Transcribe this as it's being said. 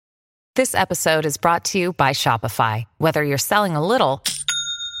This episode is brought to you by Shopify. Whether you're selling a little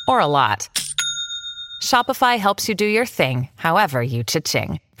or a lot, Shopify helps you do your thing, however you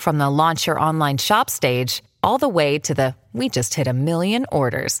cha-ching. From the launch your online shop stage, all the way to the we just hit 1 million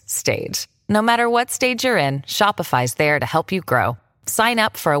orders stage. No matter what stage you're in, Shopify's there to help you grow. Sign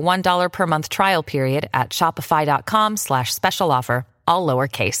up for a $1 per month trial period at shopify.com/special offer, all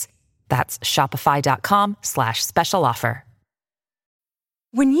lowercase. That's shopify.com/special offer.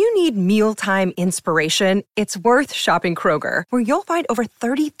 When you need mealtime inspiration, it's worth shopping Kroger, where you'll find over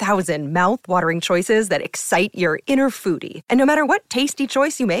 30,000 mouth-watering choices that excite your inner foodie. And no matter what tasty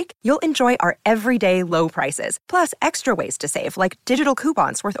choice you make, you'll enjoy our everyday low prices, plus extra ways to save, like digital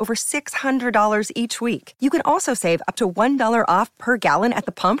coupons worth over $600 each week. You can also save up to $1 off per gallon at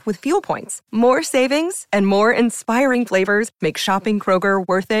the pump with fuel points. More savings and more inspiring flavors make shopping Kroger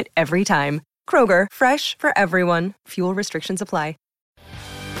worth it every time. Kroger, fresh for everyone. Fuel restrictions apply.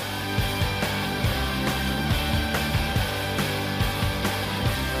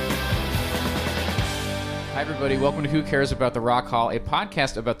 Hi, everybody. Welcome to Who Cares About the Rock Hall, a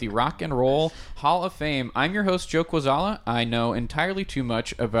podcast about the Rock and Roll Hall of Fame. I'm your host, Joe Quazala. I know entirely too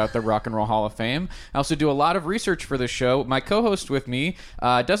much about the Rock and Roll Hall of Fame. I also do a lot of research for this show. My co-host with me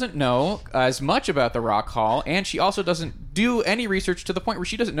doesn't know as much about the Rock Hall, and she also doesn't do any research to the point where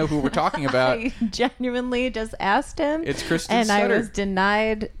she doesn't know who we're talking about. I genuinely just asked him. It's Kristen and Sutter. I was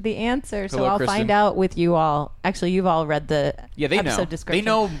denied the answer, so Hello, I'll Kristen. find out with you all. Actually, you've all read the They episode know. description. They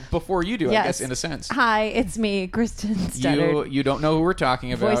know before you do, Yes. I guess, in a sense. Hi, it's me, Kristen Studdard, You don't know who we're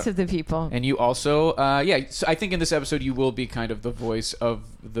talking about. voice of the people. And you also, so I think in this episode you will be kind of the voice of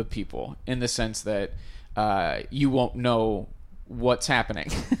the people in the sense that you won't know what's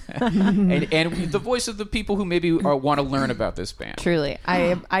happening. and the voice of the people who maybe want to learn about this band. Truly,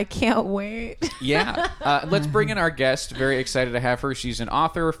 I can't wait. Yeah. Let's bring in our guest. Very excited to have her. She's an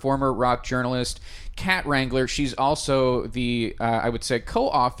author, former rock journalist, cat wrangler. She's also the, I would say,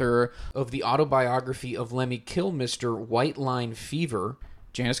 co-author of the autobiography of Lemmy Kilmister, White Line Fever,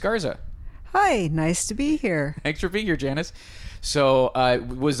 Janice Garza. Hi, nice to be here. Thanks for being here, Janice. So,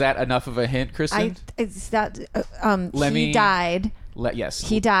 was that enough of a hint, Kristen? Lemmy- He died. Yes.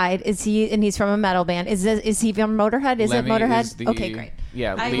 He died. Is he? And he's from a metal band. Is he from Motorhead? Is Lemmy it Motorhead? is the- Okay, great.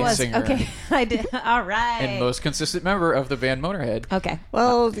 Yeah, I lead was singer. okay. I did. All right. And most consistent member of the band Motorhead. Okay.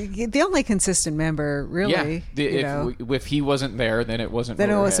 Well, the only consistent member, really. If he wasn't there, then it wasn't Then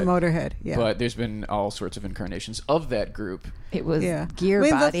Motorhead. it was a Motorhead, yeah. But there's been all sorts of incarnations of that group. It was Yeah. Gear I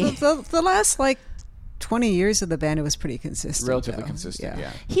mean, Body. The last, 20 years of the band, it was pretty consistent. Relatively though. consistent,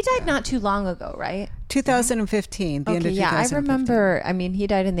 yeah. He died not too long ago, right? 2015, the end of 2015. Yeah, I remember. I mean, he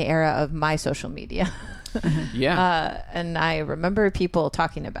died in the era of my social media. Yeah. And I remember people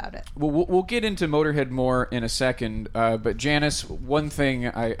talking about it. Well, we'll get into Motorhead more in a second. But Janice, one thing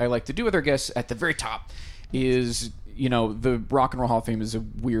I like to do with our guests at the very top is, the Rock and Roll Hall of Fame is a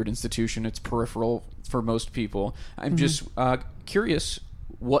weird institution. It's peripheral for most people. I'm just curious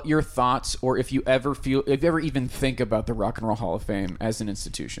what your thoughts, or if you ever even think about the Rock and Roll Hall of Fame as an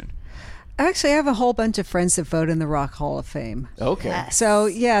institution. Actually, I have a whole bunch of friends that vote in the Rock Hall of Fame. Okay. Yes.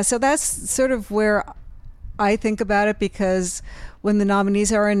 So that's sort of where I think about it, because when the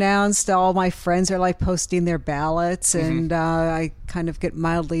nominees are announced, all my friends are posting their ballots, and I kind of get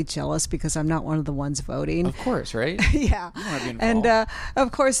mildly jealous because I'm not one of the ones voting. Of course, right? Yeah. You wanna be involved. And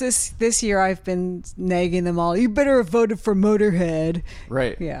of course, this year I've been nagging them all. You better have voted for Motorhead.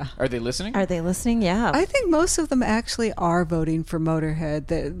 Right. Yeah. Are they listening? Are they listening? Yeah. I think most of them actually are voting for Motorhead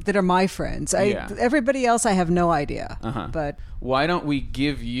that are my friends. Everybody else, I have no idea. But why don't we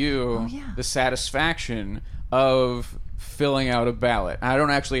give you the satisfaction of filling out a ballot? I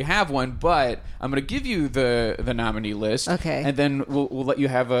don't actually have one, but I'm going to give you the nominee list. Okay. And then we'll let you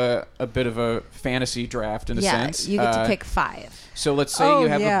have a bit of a fantasy draft in a sense. You get to pick 5. So let's say you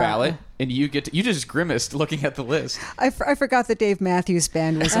have a ballot, and you just grimaced looking at the list. I forgot that Dave Matthews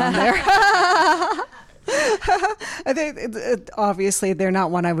Band was on there. I think obviously they're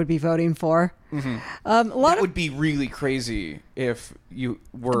not one I would be voting for. That would be really crazy if you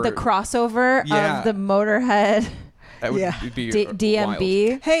were The crossover of the Motorhead That would be DMB.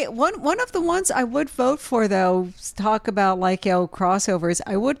 wild. Hey, one of the ones I would vote for, though, talk about crossovers.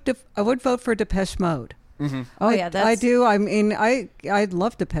 I would vote for Depeche Mode. Mm-hmm. Oh yeah, I do. I mean, I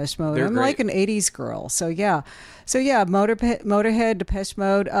love Depeche Mode. They're I'm great. like an '80s girl. So yeah, Motorhead, Depeche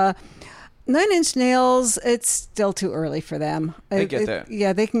Mode. Nine Inch Nails, it's still too early for them. I get that.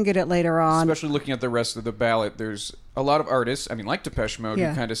 Yeah, they can get it later on. Especially looking at the rest of the ballot, there's a lot of artists, like Depeche Mode,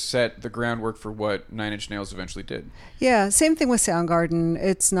 who kind of set the groundwork for what Nine Inch Nails eventually did. Yeah, same thing with Soundgarden.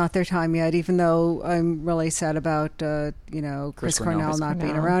 It's not their time yet, even though I'm really sad about, Chris Cornell not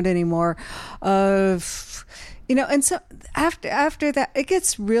being around anymore. And so after that, it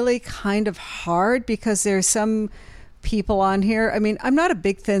gets really kind of hard because there's some people on here. I'm not a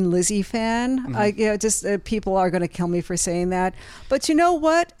big Thin Lizzy fan. Mm-hmm. People are going to kill me for saying that. But you know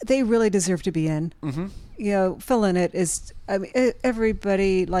what? They really deserve to be in. Mm-hmm. Phil Lynott is.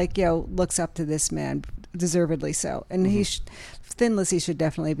 Everybody looks up to this man, deservedly so, and Thin Lizzy should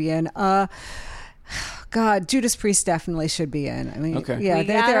definitely be in. God, Judas Priest definitely should be in. Okay. Yeah,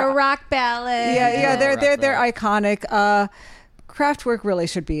 they're a rock ballad. Yeah, they're iconic. Kraftwerk really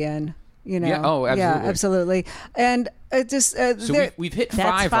should be in. Yeah, absolutely. Yeah, absolutely. And it just so we've hit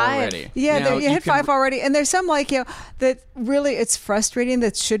five already. Yeah, you hit five already, and there's some that really it's frustrating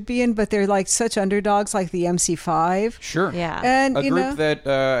that should be in, but they're like such underdogs, like the MC5. Sure. Yeah, and a group that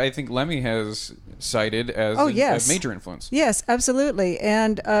I think Lemmy has cited as a major influence. Yes, absolutely.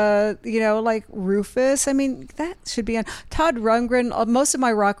 And like Rufus, that should be on. Todd Rundgren. Most of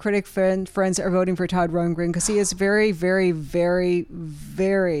my rock critic friends are voting for Todd Rundgren because he is very, very, very,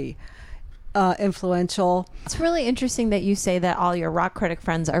 very influential. It's really interesting that you say that all your rock critic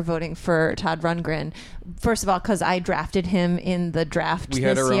friends are voting for Todd Rundgren. First of all, because I drafted him in the draft we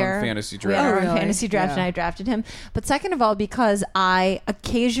had this our year. own fantasy draft. We had our own really? fantasy draft, Yeah. and I drafted him. But second of all, because I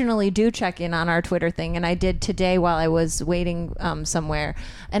occasionally do check in on our Twitter thing, and I did today while I was waiting somewhere,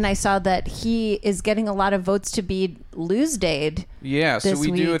 and I saw that he is getting a lot of votes to be Lose Day'd. Yeah, so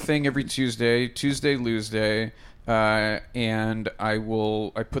we do a week. thing every Tuesday Lose Day. And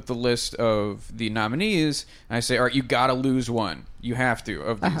I put the list of the nominees, and I say, all right, you gotta lose one. You have to.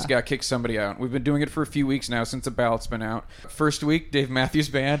 Of these, gotta kick somebody out. We've been doing it for a few weeks now since the ballot's been out. First week, Dave Matthews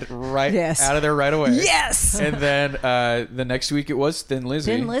Band, out of there right away. Yes! And then the next week it was Thin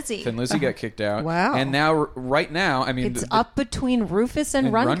Lizzy. Thin Lizzy. Got kicked out. Wow. And now, right now, It's up between Rufus and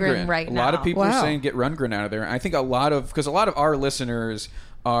Rundgren right now. A lot of people are Wow. saying get Rundgren out of there. I think because a lot of our listeners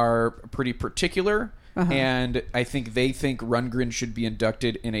are pretty particular. And I think they think Rundgren should be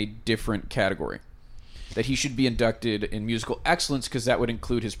inducted in a different category. That he should be inducted in musical excellence because that would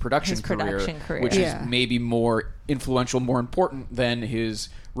include his production career, which is maybe more influential, more important than his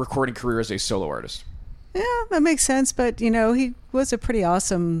recording career as a solo artist. Yeah, that makes sense. But he was a pretty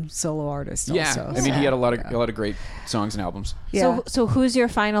awesome solo artist. Yeah, also, he had a lot of great songs and albums. Yeah. So who's your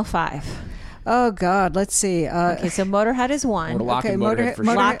final five? Oh God, let's see. Okay, so Motorhead is one. We're locking Motorhead for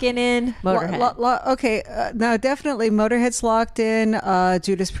sure. Locking in Motorhead. Okay, no, definitely Motorhead's locked in.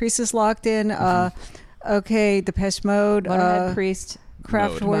 Judas Priest is locked in. Okay, Depeche Mode. Motorhead, Priest,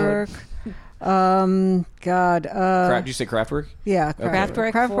 Kraftwerk. God. Did you say Kraftwerk? Yeah,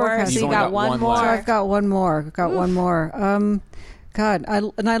 Kraftwerk four. has- So you only got got one one more. left. I've got one more. God, I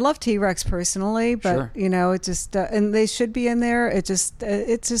love T-Rex personally, but Sure. it just and they should be in there. It's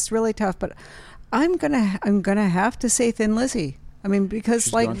just really tough. But I'm gonna have to say Thin Lizzy. Because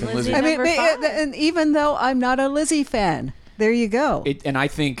She's like going Thin Lizzy. Number five. and even though I'm not a Lizzy fan, there you go. And I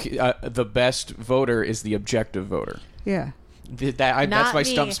think the best voter is the objective voter. Yeah. That's Not my me.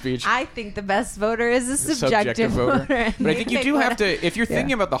 stump speech. I think the best voter is a subjective voter. But I think you do have to, if you're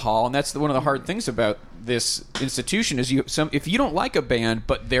thinking about the Hall, and that's one of the hard things about this institution is if you don't like a band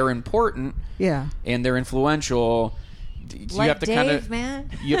but they're important, and they're influential, you have to Dave, kind of man.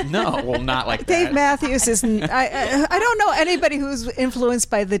 not like Dave that. Matthews isn't. I don't know anybody who's influenced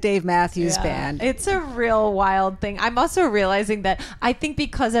by the Dave Matthews Band. It's a real wild thing. I'm also realizing that I think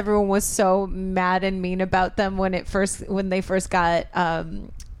because everyone was so mad and mean about them when they first got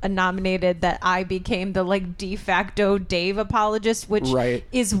nominated, that I became the de facto Dave apologist, which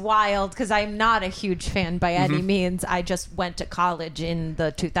is wild because I'm not a huge fan by any means. I just went to college in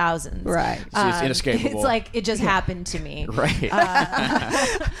the 2000s. Right. So it's inescapable. It's like it just happened to me. Right.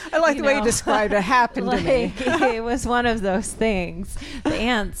 I like the way you described it. Happened to me. It was one of those things. The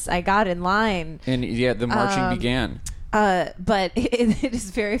ants, I got in line. And the marching began. But it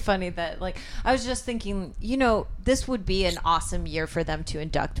is very funny that I was just thinking, this would be an awesome year for them to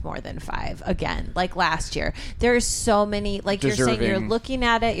induct more than 5 again, like last year. There's so many, you're saying, you're looking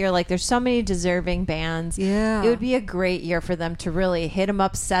at it, you're like, there's so many deserving bands. Yeah. It would be a great year for them to really hit them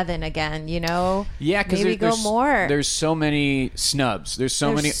up 7 again, Yeah, because maybe go more. There's so many snubs. There's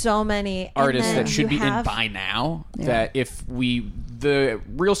so many artists that should be in by now. That the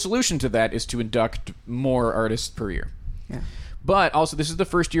real solution to that is to induct more artists per year. Yeah. But also, this is the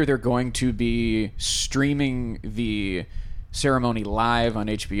first year they're going to be streaming the ceremony live on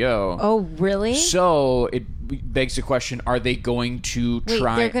HBO. Oh, really? So it begs the question: are they going to Wait,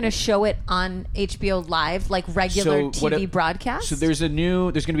 try? they're going to show it on HBO Live, like regular TV broadcast? So there's going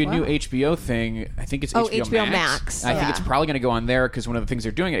to be a new HBO thing. I think it's HBO Max. I think it's Yeah. probably going to go on there because one of the things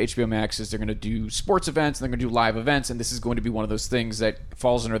they're doing at HBO Max is they're going to do sports events and they're going to do live events, and this is going to be one of those things that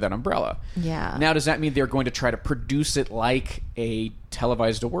falls under that umbrella. Yeah. Now, does that mean they're going to try to produce it like a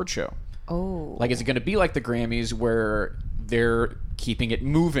televised award show? Oh. Like, is it going to be like the Grammys where they're keeping it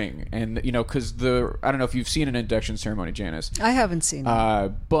moving? And, because I don't know if you've seen an induction ceremony, Janice. I haven't seen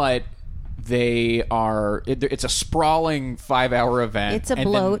it. But they are, it's a sprawling 5-hour event. It's a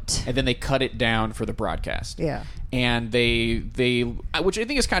bloat. And then they cut it down for the broadcast. Yeah. And they which I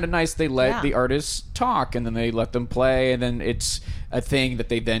think is kind of nice, they let the artists talk and then they let them play, and then it's a thing that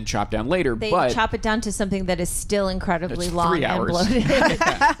they then chop down later. They but chop it down to something that is still incredibly It's long 3 and hours. bloated.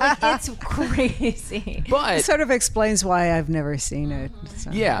 Like, it's crazy. but It sort of explains why I've never seen it.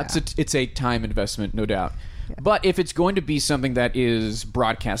 So, yeah, it's a time investment, no doubt. But if it's going to be something that is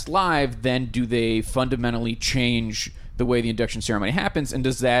broadcast live, then do they fundamentally change the way the induction ceremony happens? And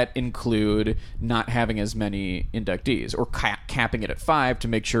does that include not having as many inductees or capping it at 5 to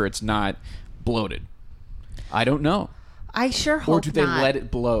make sure it's not bloated? I don't know. I sure hope Or do they not. let it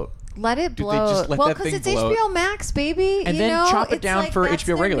bloat? Let it Do they blow. just let Well, that because thing it's bloat? HBO Max, baby. And you then know? chop it It's down for that's HBO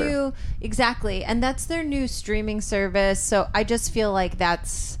their regular. Exactly. And that's their new streaming service. So I just feel like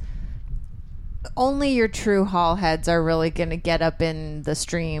that's only your true hall heads are really going to get up in the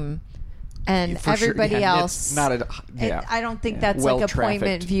stream. And For sure. everybody Yeah, else. it's not I don't think that's like Well-trafficked.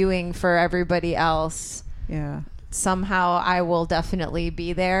 appointment viewing for everybody else. Yeah. Somehow I will definitely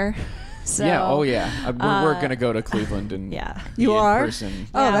be there. So, yeah, oh yeah. We're going to go to Cleveland and yeah. be You in are? person.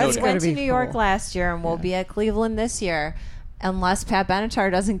 Oh, Yeah, that's we gonna went to be New York cool. last year, and we'll be at Cleveland this year, unless Pat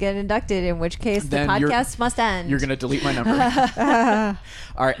Benatar doesn't get inducted, in which case the Then you're- podcast must end. You're going to delete my number.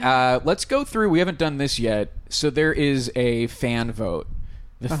 All right, let's go through. We haven't done this yet. So there is a fan vote.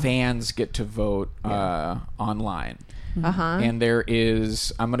 The fans get to vote online. And there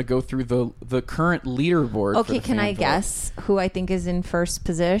is, I'm going to go through the current leaderboard. for Okay, the can fan I vote. guess who I think is in first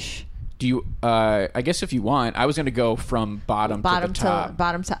position? Do you? I guess if you want, I was going to go from bottom to the top.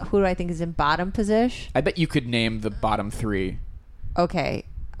 Bottom top. Who do I think is in bottom position? I bet you could name the bottom 3. Okay.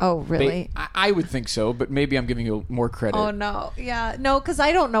 Oh, really? I would think so, but maybe I'm giving you more credit. Oh no, yeah, no, because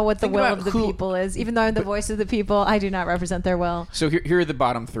I don't know what the Think will about of the who- people is. Even though I'm the voice of the people, I do not represent their will. So here are the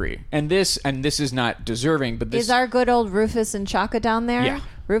bottom 3, and this is not deserving, but this Is our good old Rufus and Chaka down there? Yeah.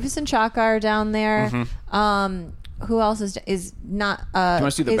 Rufus and Chaka are down there. Who else is not? you want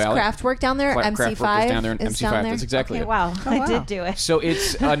to see the is ballot? Kraftwerk down there? Kraftwerk MC5 is down there, and is MC5. down there? That's exactly okay, it. Wow, Oh, I wow. did do it. So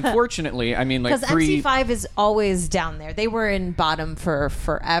it's unfortunately, I mean, like Because 3 MC5 is always down there. They were in bottom for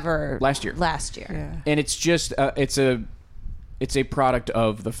forever. Last year. Yeah. and it's just it's a product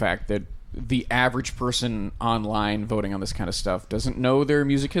of the fact that the average person online voting on this kind of stuff doesn't know their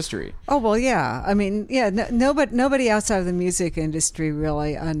music history. Oh, well, yeah. I mean, yeah, nobody outside of the music industry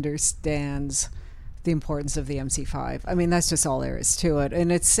really understands the importance of the MC5. I mean, that's just all there is to it.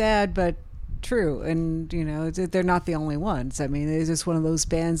 And it's sad, but true. And, they're not the only ones. I mean, it's just one of those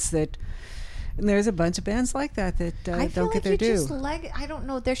bands that... And there's a bunch of bands like that I feel don't like get their you due. just I don't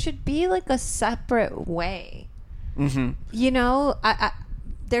know. There should be like a separate way. Mm-hmm.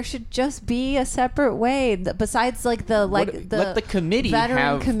 There should just be a separate way besides like the let the committee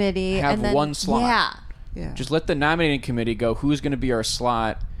veteran committee have and then, one slot. Yeah. Yeah. Just let the nominating committee go, who's going to be our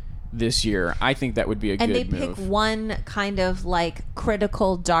slot this year? I think that would be a And good they move. pick one kind of like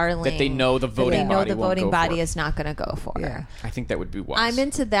critical darling That they know the voting body won't go for. is not going to go for. Yeah. I think that would be wise. I'm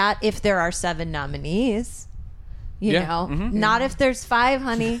into that if there are 7 nominees. You Yeah. know, Mhm. not if there's 5,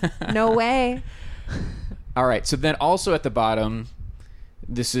 honey. No way. All right, so then also at the bottom,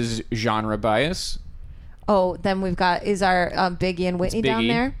 this is genre bias. Oh, then we've got our Biggie and Whitney down Biggie.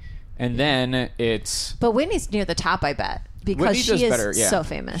 there. And then it's But Whitney's near the top, I bet, because Whitney she does is better, yeah. so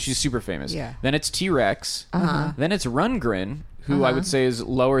famous. She's super famous. Yeah. Then it's T-Rex. Then it's Rundgren, who I would say is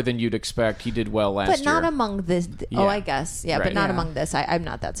lower than you'd expect. He did well last but year. not among this. Yeah. Oh, I guess. Yeah, Right. but not Yeah. among this. I'm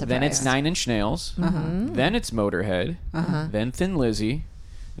not that surprised. Then it's Nine Inch Nails. Then it's Motorhead. Then Thin Lizzy.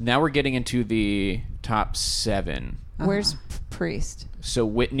 Now we're getting into the top 7. Where's Priest? So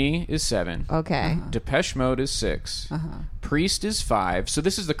Whitney is 7. Okay. Depeche Mode is 6. Priest is 5. So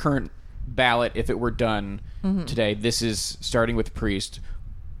this is the current ballot if it were done today. This is starting with Priest.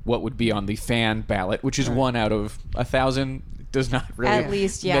 What would be on the fan ballot, which is 1 out of 1,000. Does not really At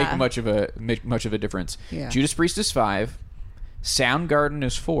least, yeah. make much of a difference. Yeah. Judas Priest is 5. Soundgarden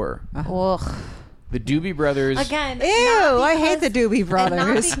is 4. Ugh. The Doobie Brothers. Again, Ew, I hate the Doobie and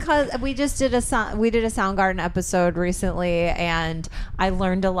Brothers. not because we just did a Soundgarden episode recently, and I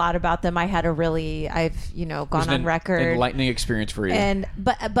learned a lot about them. I've gone on record. Enlightening experience for you. And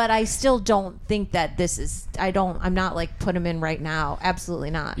but I still don't think that this is. I'm not like put them in right now.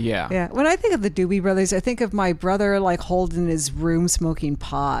 Absolutely not. yeah. Yeah. When I think of the Doobie Brothers, I think of my brother like holding his room smoking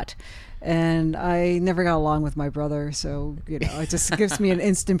pot. And I never got along with my brother, so it just gives me an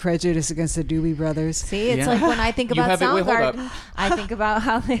instant prejudice against the Doobie Brothers. See, it's Yeah. like when I think You about have it- wait, hold up. Soundgarden, I think about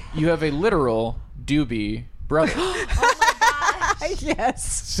how they. You have a literal Doobie brother. Yes.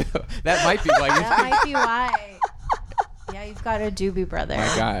 So that might be why you That might be why. Yeah, you've got a Doobie Brother. my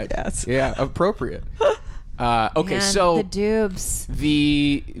God. Yes. Yeah, appropriate. Okay, Man, so the Doobs.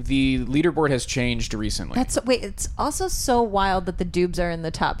 the leaderboard has changed recently. It's also so wild that the Doobs are in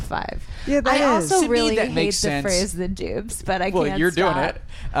the top 5. Yeah, that I is. also To me, really that hate makes the sense. phrase the Doobs, but I well, can't you're stop. doing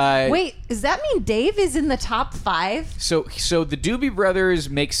it. Wait, does that mean Dave is in the top 5? So the Doobie Brothers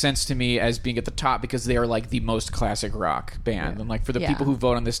make sense to me as being at the top because they are like the most classic rock band, and like for the Yeah. people who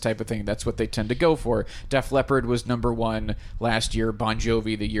vote on this type of thing, that's what they tend to go for. Def Leppard was number 1 last year. Bon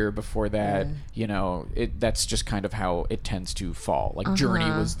Jovi the year before that. That's just kind of how it tends to fall. Like Journey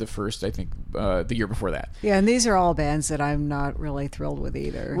was the first, I think, the year before that. Yeah, and these are all bands that I'm not really thrilled with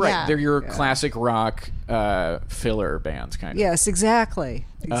either. Right, Yeah. they're your classic rock filler bands, kind of. Yes, exactly.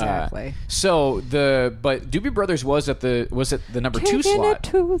 Exactly. But Doobie Brothers was at the number 2 Taking slot.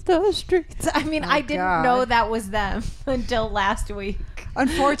 it to the streets. I mean, I didn't God. know that was them until last week.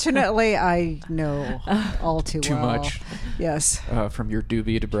 Unfortunately, I know all too well. much. Yes. From your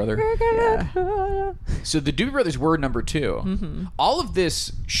Doobie brother. Yeah. So the Doobie Brothers were number 2. Mm-hmm. All of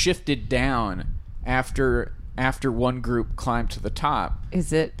this shifted down after one group climbed to the top.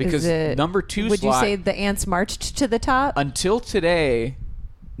 Is it Because number 2 Would slot, you say the ants marched to the top? until today,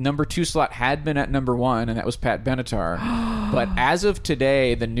 number 2 slot had been at number 1, and that was Pat Benatar. But as of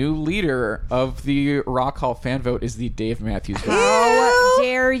today, the new leader of the Rock Hall fan vote is the Dave Matthews vote. How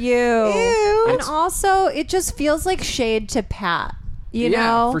dare you? Ew. And also, it just feels like shade to Pat. You Yeah,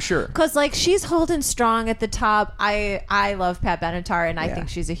 know, for sure. Because like she's holding strong at the top. I love Pat Benatar, and I think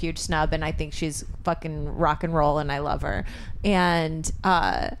she's a huge snub, and I think she's fucking rock and roll, and I love her. And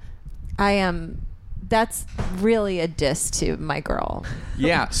that's really a diss to my girl.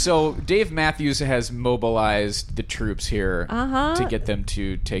 Yeah, so Dave Matthews has mobilized the troops here to get them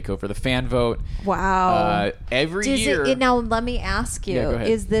to take over the fan vote. Wow. Every Does year. now let me ask you: Yeah, go ahead.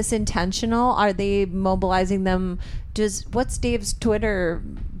 is this intentional? Are they mobilizing them? What's Dave's Twitter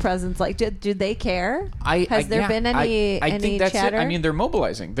presence like? Do they care? Has there been any think that's chatter? it. I mean, they're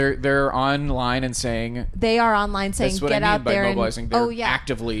mobilizing. They're online and saying. They are online saying, That's what "Get I mean out by there!" mobilizing. And, They're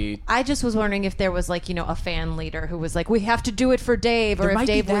actively. I just was wondering if there was like a fan leader who was like, "We have to do it for Dave," or There if might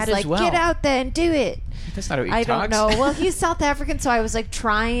be Dave was that as like, well. "Get out there and do it." That's not how he I talks. don't know. Well, he's South African, so I was like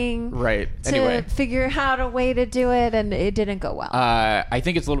trying Right. to Anyway. figure out a way to do it, and it didn't go well. I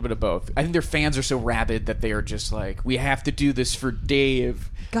think it's a little bit of both. I think their fans are so rabid that they are just like, we have to do this for Dave.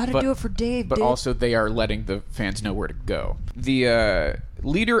 Gotta do it for Dave, But dude. also they are letting the fans know where to go. The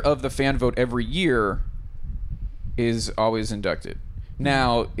leader of the fan vote every year is always inducted.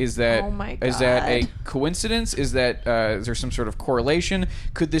 Now, is that Oh my is that a God. coincidence? Is that is there some sort of correlation?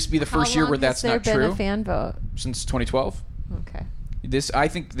 Could this be the first How year long where that's has not there been true? a fan vote? Since 2012? Okay. I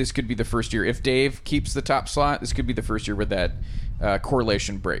think this could be the first year. If Dave keeps the top slot, this could be the first year where that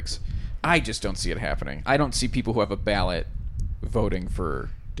correlation breaks. I just don't see it happening. I don't see people who have a ballot voting for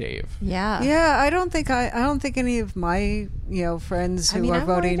Dave. Yeah. Yeah, I don't think any of my friends who mean, are I'm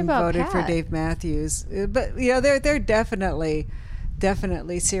worried voting about voted for Pat. Dave Matthews. But they're definitely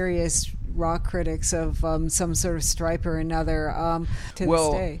serious rock critics of some sort of stripe or another to this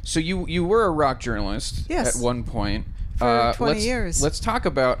day. So you were a rock journalist Yes. at one point. For 20 years. Let's talk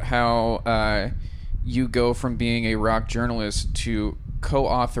about how you go from being a rock journalist to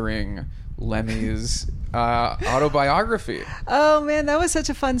co-authoring Lemmy's autobiography. Oh man, that was such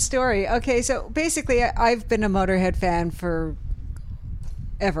a fun story. Okay, so basically, I've been a Motorhead fan for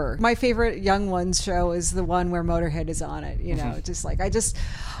ever. My favorite Young Ones show is the one where Motorhead is on it. Just like I just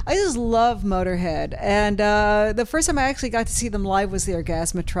love Motorhead. And the first time I actually got to see them live was the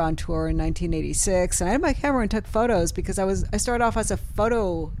Orgasmatron tour in 1986. And I had my camera and took photos because I started off as a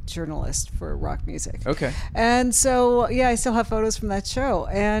photojournalist for rock music. Okay. And so I still have photos from that show.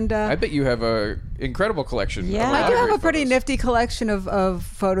 And I bet you have a incredible collection. Yeah. of I do have autograph a pretty photos. nifty collection of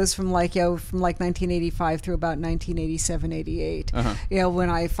photos from 1985 through about 1987, 88. Uh-huh. When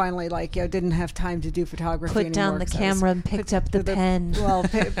I finally didn't have time to do photography Put anymore. down the camera and picked up the pen. Well,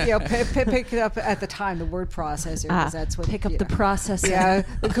 picked it up at the time, the word processor. 'Cause that's what pick up the processor. Yeah,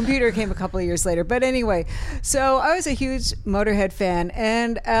 the computer came a couple of years later. But anyway, so I was a huge Motorhead fan,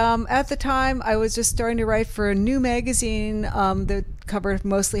 and at the time I was just starting to write for a new magazine that covered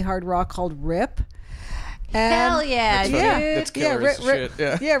mostly hard rock called Rip. And Hell yeah, dude. That's killer as shit.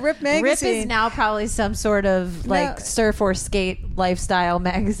 Yeah, Rip magazine. Rip is now probably some sort of surf or skate lifestyle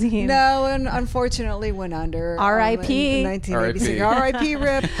magazine. No, and unfortunately went under. R.I.P. In 1986. R.I.P.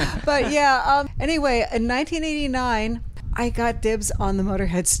 Rip. But yeah, anyway, in 1989, I got dibs on the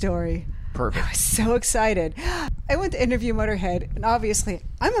Motorhead story. Perfect. I was so excited. I went to interview Motorhead, and obviously,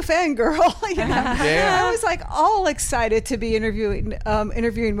 I'm a fangirl. Yeah. I was like all excited to be interviewing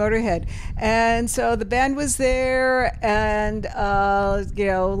Motorhead, and so the band was there, and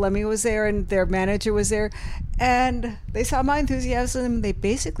Lemmy was there, and their manager was there, and they saw my enthusiasm, and they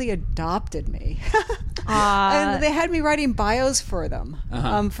basically adopted me. And they had me writing bios for them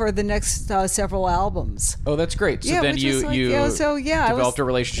for the next several albums. Oh, that's great. So then you developed a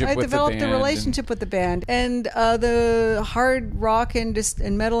relationship with the band. I developed a relationship with the band. And the hard rock and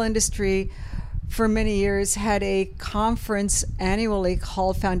metal industry for many years had a conference annually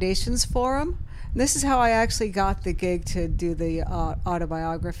called Foundations Forum. And this is how I actually got the gig to do the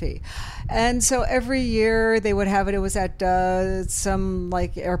autobiography. And so every year they would have it. It was at some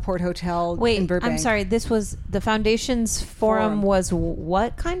airport hotel in Burbank. I'm sorry. This was the Foundations Forum was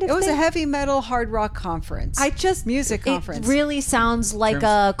what kind of It was thing? a heavy metal hard rock conference. Music conference. It really sounds like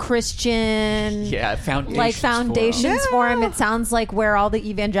a Christian Foundations Forum. No. It sounds like where all the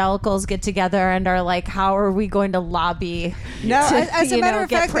evangelicals get together and are like, how are we going to lobby as a matter of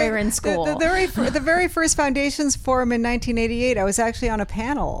get fact, prayer in school? The very first Foundations Forum in 1988, I was actually on a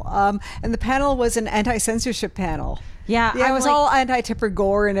panel. And the panel was an anti-censorship panel. Yeah, it was all anti-Tipper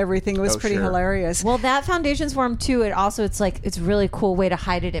Gore and everything. It was pretty hilarious. Well, that Foundations Forum too. It's a really cool way to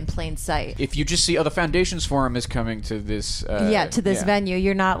hide it in plain sight. If you just see, the Foundations Forum is coming to this. Venue,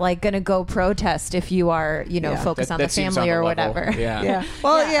 you're not going to go protest if you are, focus on the family or whatever. Yeah.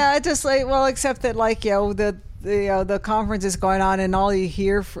 Well, except that the conference is going on, and all you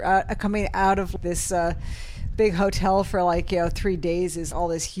hear coming out of this big hotel for 3 days is all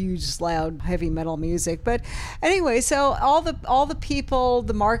this huge, loud, heavy metal music. But anyway, so all the people,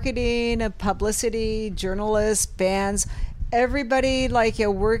 the marketing, publicity, journalists, bands, everybody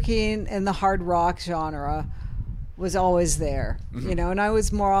working in the hard rock genre was always there, and I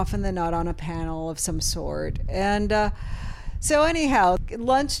was more often than not on a panel of some sort. And so anyhow,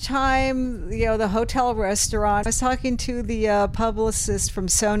 lunchtime, the hotel restaurant, I was talking to the publicist from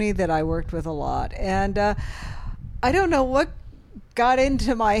Sony that I worked with a lot. And I don't know what got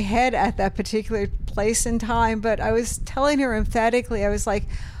into my head at that particular place in time, but I was telling her emphatically, I was like,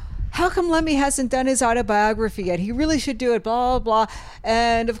 how come Lemmy hasn't done his autobiography yet? He really should do it, blah, blah, blah.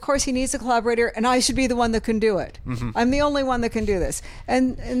 And of course he needs a collaborator, and I should be the one that can do it. I'm the only one that can do this.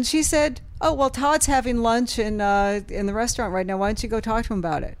 And she said, oh, well, Todd's having lunch in the restaurant right now. Why don't you go talk to him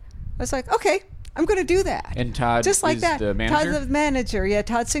about it? I was like, okay, I'm going to do that. And Todd just like is that. the manager? Todd's the manager, yeah,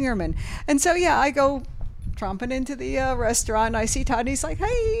 Todd Singerman. And so, I go tromping into the restaurant, and I see Todd, and he's like,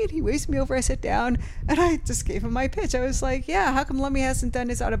 hey, and he waves me over, I sit down, and I just gave him my pitch. I was like, yeah, how come Lemmy hasn't done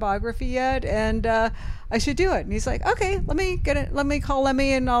his autobiography yet? And I should do it. And he's like, okay, let me call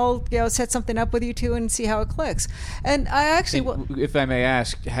Lemmy, and I'll set something up with you two and see how it clicks. And I actually, if I may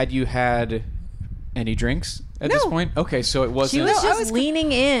ask, had you had any drinks at this point? Okay, so it wasn't. She was just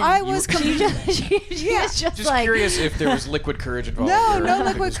leaning in. I was she was just curious if there was liquid courage involved. No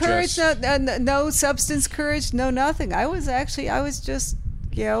liquid courage, no substance courage, no nothing. I was just,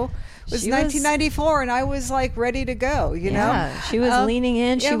 it was 1994, and I was ready to go. She was leaning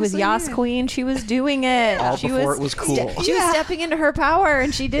in. She was Yas Queen. She was doing it. All before it was cool. She was stepping into her power,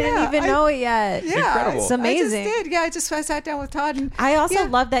 and she didn't even know it yet. Yeah, incredible. It's amazing. I just did. I sat down with Todd, and I also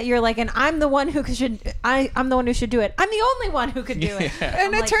love that you're like, and I'm the one who should. I'm the one who should do it. I'm the only one who could do it.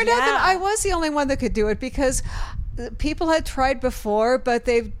 And it turned out that I was the only one that could do it, because people had tried before, but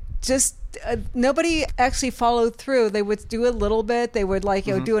they've just nobody actually followed through. They would do a little bit. They would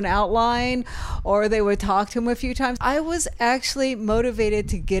do an outline, or they would talk to him a few times. I was actually motivated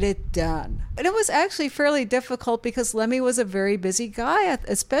to get it done. And it was actually fairly difficult, because Lemmy was a very busy guy,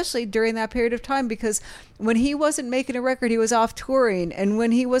 especially during that period of time, because when he wasn't making a record, he was off touring. And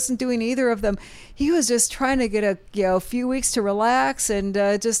when he wasn't doing either of them, he was just trying to get a few weeks to relax. And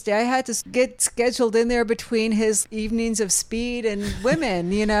I had to get scheduled in there between his evenings of speed and women,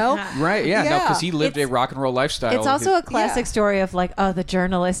 Right. right. Yeah, no, Yeah. because he lived a rock and roll lifestyle. It's also a classic story of like, oh, the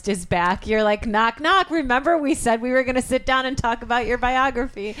journalist is back. You're like, knock, knock. Remember, we said we were going to sit down and talk about your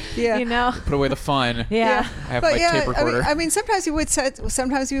biography. Yeah. You know? Put away the fun. Yeah. I have my tape recorder. I mean, sometimes we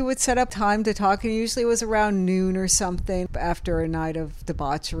would set up time to talk, and usually it was around noon or something after a night of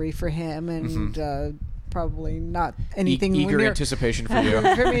debauchery for him, and probably not anything Eager near, anticipation for you.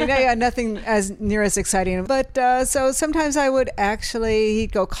 for me. No, yeah, nothing as near as exciting. But so sometimes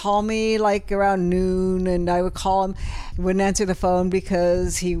he'd go call me like around noon, and I would call him. He wouldn't answer the phone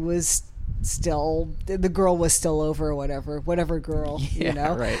because he was the girl was still over, or whatever girl,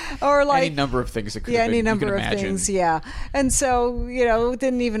 Right. or like any number of things that could have been, any number you of can imagine. things, and so it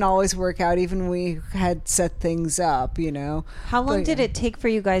didn't even always work out, even we had set things up, How long did it take for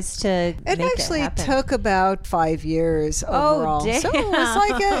you guys to It make actually it happen? took about 5 years overall. damn. So it was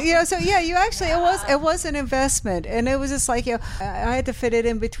like it was an investment, and it was just like I had to fit it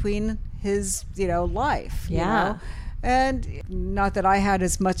in between his life. Yeah. And not that I had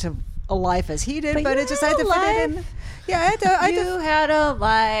as much of a life as he did, but you it just had to had a fit it in. life. Yeah, I had a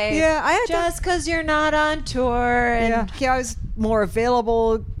life. Yeah, I had to- just because you're not on tour. And I was more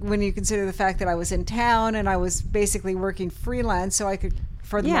available when you consider the fact that I was in town and I was basically working freelance, so I could,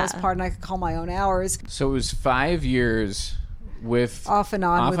 for the Yeah. most part, and I could call my own hours. So it was 5 years with Off and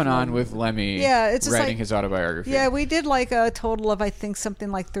on with Lemmy. Yeah, it's just writing like- his autobiography. Yeah, we did like a total of, I think,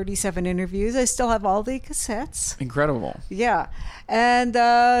 something like 37 interviews. I still have all the cassettes. Incredible. Yeah, and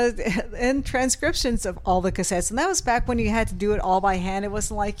transcriptions of all the cassettes. And that was back when you had to do it all by hand. It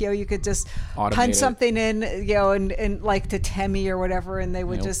wasn't like, you could just Automate punch it. something in, and like to Temi or whatever, and they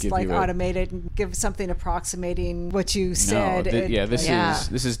would They'll just give like you a- automate it and give something approximating what you said. No,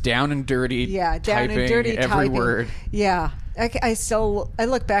 this is down and dirty. Yeah, down typing and dirty every typing. word. Yeah, I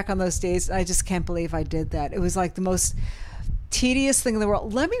look back on those days, and I just can't believe I did that. It was like the most tedious thing in the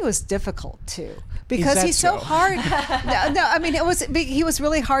world. Lemmy was difficult too because that he's so so? hard. No, I mean he was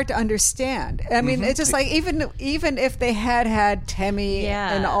really hard to understand. I mean, it's just like even if they had Temi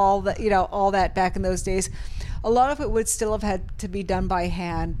Yeah. and all that, all that back in those days, a lot of it would still have had to be done by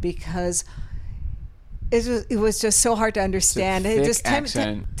hand because it was just so hard to understand. thick Just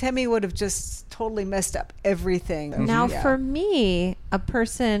accent. Temi would have just totally messed up everything. now, Yeah. for me, a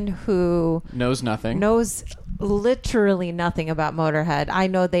person who Knows nothing. knows literally nothing about Motorhead. I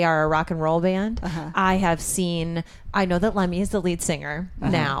know they are a rock and roll band. I know that Lemmy is the lead singer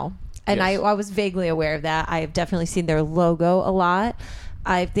now. And Yes. I was vaguely aware of that. I have definitely seen their logo a lot.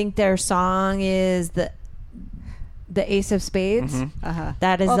 I think their song is the Ace of Spades.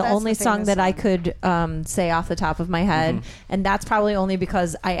 That is Oh, the that's only the song famous that I song. could say off the top of my head. And that's probably only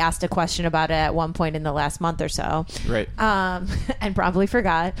because I asked a question about it at one point in the last month or so. Right. And probably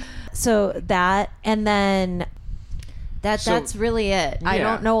forgot. So that, and then that's really it. I Yeah.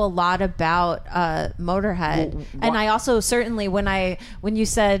 don't know a lot about Motorhead. Well, And I also certainly, when you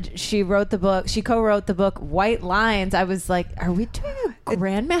said she co-wrote the book White Lines, I was like, are we doing a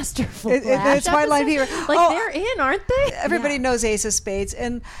Grandmaster Flash it's White Line episode? Fever. Like, Oh, they're in, aren't they? Everybody knows Ace of Spades.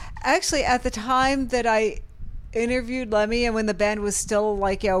 And actually, at the time that I interviewed Lemmy, and when the band was still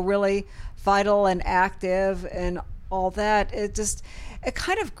like, really vital and active and all that, it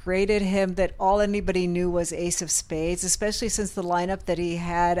kind of grated him that all anybody knew was Ace of Spades, especially since the lineup that he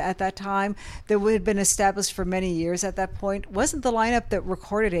had at that time, that had been established for many years at that point, wasn't the lineup that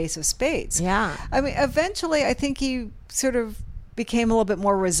recorded Ace of Spades. Yeah. I mean, eventually, I think he sort of became a little bit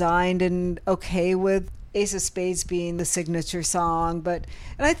more resigned and okay with Ace of Spades being the signature song, and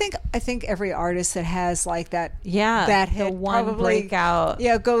I think every artist that has like that that the hit one probably breakout.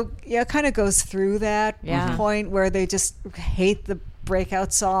 kind of goes through that point where they just hate the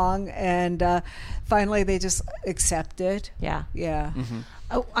breakout song, and finally they just accept it. Yeah. Mm-hmm.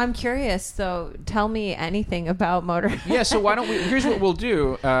 Oh, I'm curious, though. Tell me anything about Motorhead. Yeah, so why don't we... Here's what we'll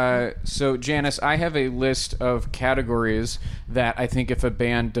do. So, Janice, I have a list of categories that I think if a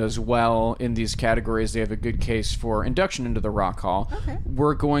band does well in these categories, they have a good case for induction into the Rock Hall. Okay.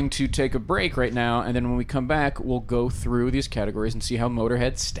 We're going to take a break right now, and then when we come back, we'll go through these categories and see how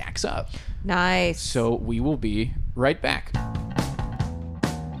Motorhead stacks up. Nice. So we will be right back.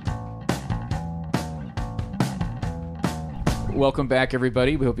 Welcome back,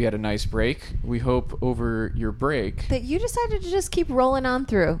 everybody. We hope you had a nice break. We hope over your break... That you decided to just keep rolling on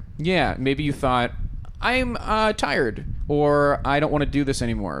through. Yeah, maybe you thought, I'm tired, or I don't want to do this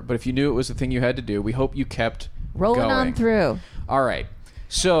anymore. But if you knew it was the thing you had to do, we hope you kept Rolling going. on through. All right.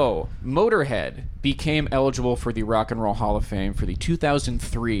 So, Motorhead became eligible for the Rock and Roll Hall of Fame for the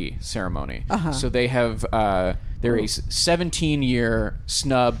 2003 ceremony. So they have... they're a 17-year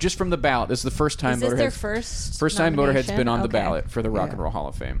snub just from the ballot. This is the first time Is this Motorhead's... their first time Motorhead's nomination? been on the Okay. ballot for the Rock and Roll Hall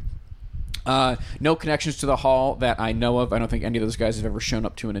of Fame. No connections to the Hall that I know of. I don't think any of those guys have ever shown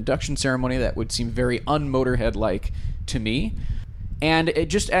up to an induction ceremony. That would seem very un-Motorhead-like to me. And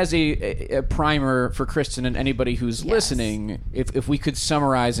just as a primer for Kristen and anybody who's listening, if we could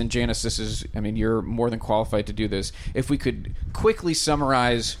summarize, and Janice, this is, I mean, you're more than qualified to do this, if we could quickly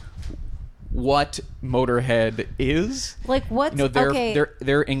summarize what Motorhead is. Like what?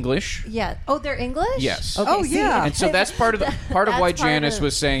 They're English. Yeah. Oh, they're English? Yes. Okay, Oh, see, yeah. And so that's part of why Janice of-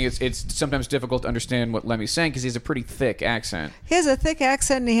 was saying it's sometimes difficult to understand what Lemmy's saying because he has a pretty thick accent. He has a thick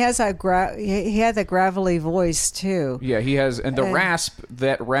accent, and he has he had a gravelly voice too. Yeah, he has, and the rasp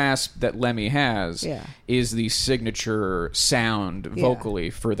that Lemmy has Yeah. is the signature sound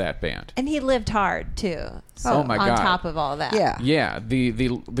vocally for that band. And he lived hard too. So Oh, my on God. top of all that. Yeah. Yeah, the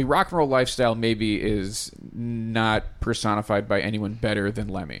rock and roll lifestyle maybe is not personified by anyone better than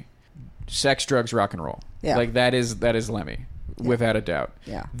Lemmy. Sex, drugs, rock and roll. Yeah. Like that is Lemmy, without a doubt.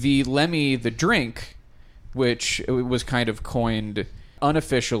 Yeah. The Lemmy the drink, which was kind of coined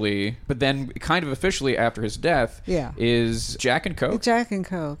unofficially, but then kind of officially after his death, is Jack and Coke. Jack and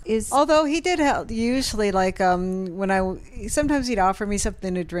Coke. Although he did usually like sometimes he'd offer me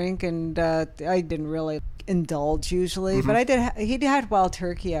something to drink, and I didn't really indulge usually, but he had Wild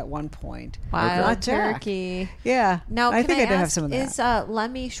Turkey at one point. Wild Turkey. Yeah. Now, I think I did have ask, some of that. Is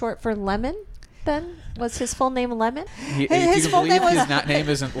Lemmy short for lemon? Then was his full name Lemon? His full name was his name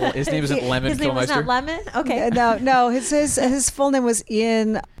isn't Lemon. His name was not Lemon. Okay. No. His full name was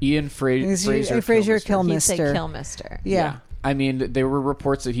Ian Fraser Kilmister. He'd say Kilmister. Yeah. I mean, there were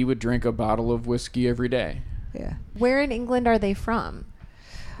reports that he would drink a bottle of whiskey every day. Yeah. Where in England are they from?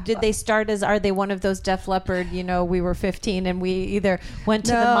 Did they start are they one of those Def Leppard, we were 15 and we either went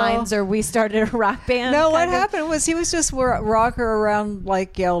to the mines or we started a rock band? No, what happened was he was just a rocker around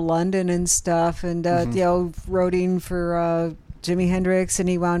London and stuff, and roading for Jimi Hendrix, and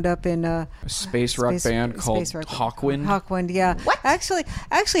he wound up in a space rock band called Hawkwind. Hawkwind, yeah. What? Actually,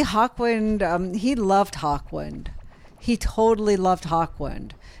 Hawkwind, he loved Hawkwind. He totally loved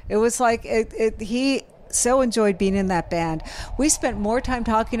Hawkwind. It was like he so enjoyed being in that band. We spent more time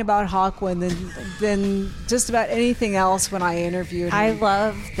talking about Hawkwind than just about anything else when I interviewed him. I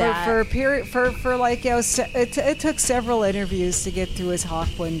love that. It took several interviews to get through his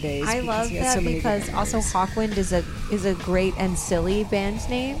Hawkwind days. I love that because also Hawkwind is a great and silly band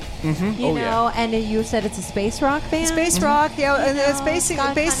name. Mm-hmm. And you said it's a space rock band. Space rock, and it's basically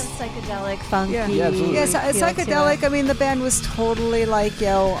kind of psychedelic, funky. Yeah, absolutely. Yes, psychedelic. I mean, the band was totally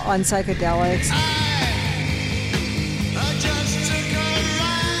on psychedelics.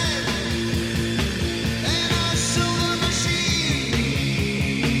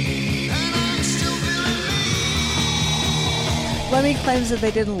 Lemmy claims that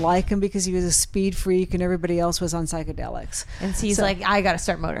they didn't like him because he was a speed freak and everybody else was on psychedelics. And so he's like, I got to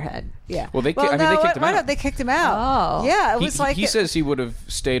start Motorhead. Yeah. Well, they kicked him out. They kicked him out. Oh. Yeah, he says he would have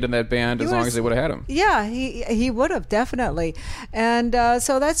stayed in that band as long as they would have had him. Yeah, he would have, definitely. And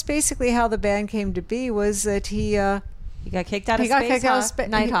so that's basically how the band came to be, was that he got kicked out of Nighthawk.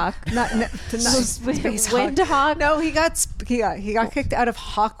 Windhawk. No, he got kicked out of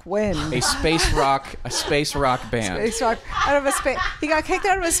Hawkwind. A space rock band. He got kicked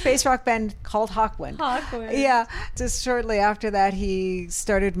out of a space rock band called Hawkwind. Yeah. Just shortly after that, he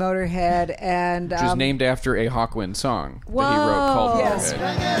started Motorhead, and which is named after a Hawkwind song that he wrote called Yes.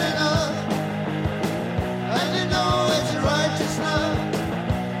 Motorhead.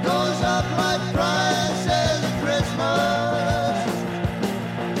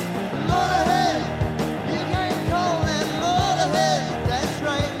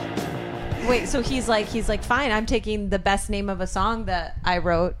 Wait, so he's like, fine, I'm taking the best name of a song that I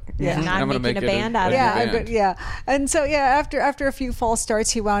wrote, and I'm making a band out of it. Yeah. And so after a few false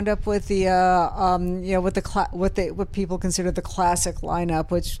starts, he wound up with the what people consider the classic lineup,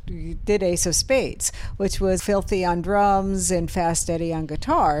 which did Ace of Spades, which was Filthy on drums and Fast Eddie on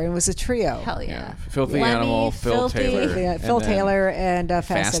guitar. It was a trio. Hell yeah. Filthy Lemmy, Animal, Phil Taylor, Phil Taylor, and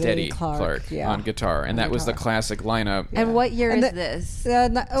Fast Eddie Clark on guitar, and that was the classic lineup. And what year is this?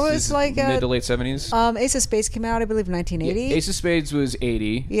 It was like mid to late 70s. Ace of Spades came out, I believe, in 1980. Yeah, Ace of Spades was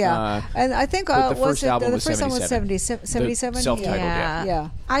 80. Yeah, and I think the first album was 77. Self-titled, yeah.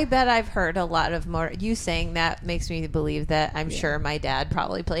 I bet I've heard a lot of you saying that makes me believe that I'm sure my dad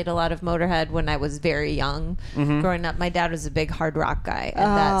probably played a lot of Motorhead when I was very young. Mm-hmm. Growing up, my dad was a big hard rock guy,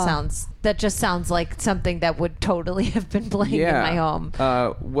 and that just sounds like something that would totally have been playing in my home.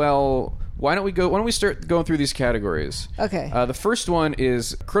 Well, why don't we start going through these categories? Okay. The first one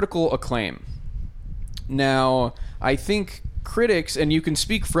is critical acclaim. Now, I think critics, and you can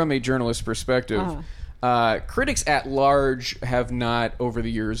speak from a journalist perspective, Critics at large have not, over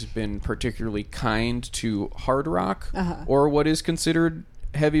the years, been particularly kind to hard rock or what is considered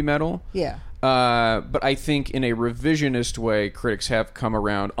heavy metal. Yeah. But I think in a revisionist way, critics have come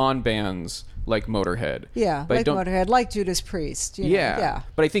around on bands like Motorhead. Yeah, but like Motorhead, like Judas Priest. You know? Yeah.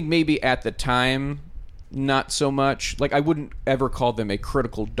 But I think maybe at the time, not so much. Like, I wouldn't ever call them a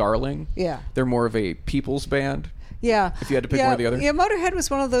critical darling. Yeah. They're more of a people's band. Yeah. If you had to pick one or the other. Yeah, Motorhead was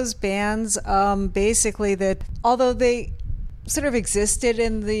one of those bands, basically, that although they sort of existed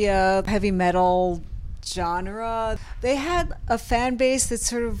in the heavy metal genre, they had a fan base that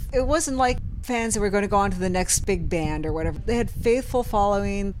sort of, it wasn't like fans that were going to go on to the next big band or whatever. They had faithful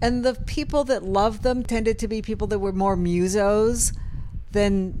following, and the people that loved them tended to be people that were more musos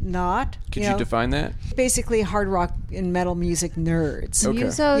than not. Could you define that? Basically hard rock and metal music nerds. Okay.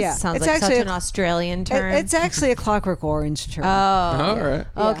 Musos Yeah. sounds It's like actually such an Australian term. It's actually a Clockwork Orange term. All right.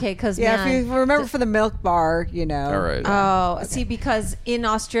 Okay, because Yeah, if you remember from the Milk Bar, you know. All right. Oh, see, because in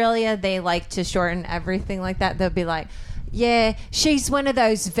Australia they like to shorten everything like that. They'll be like, yeah, she's one of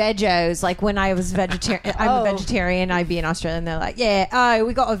those vegos. Like when I was vegetarian, I'm a vegetarian. I'd be in Australia, and they're like, yeah, oh,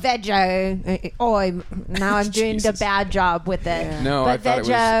 we got a vego. Oh, now I'm doing the bad job with it. No, but I thought it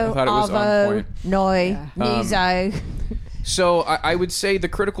was on avo, point. noi, miso. So I would say the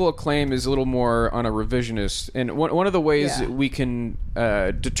critical acclaim is a little more on a revisionist, and one of the ways that we can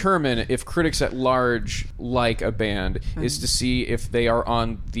determine if critics at large like a band is to see if they are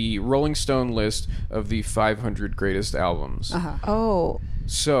on the Rolling Stone list of the 500 greatest albums. Oh,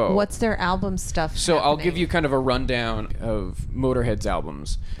 So what's their album stuff? So I'll happening? give you kind of a rundown of Motorhead's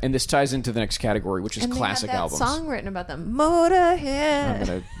albums, and this ties into the next category, which is And classic they have that albums. song written about them. Motorhead. I'm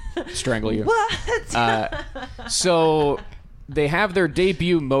gonna strangle you. What? So they have their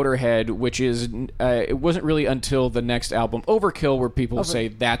debut Motorhead, which is it wasn't really until the next album Overkill where people say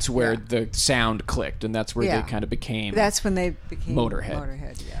that's where the sound clicked, and that's where they kind of became That's when they became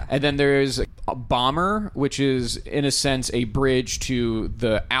Motorhead. Yeah. And then there's a Bomber, which is in a sense a bridge to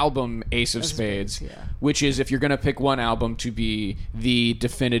the album Ace of Spades, which is if you're going to pick one album to be the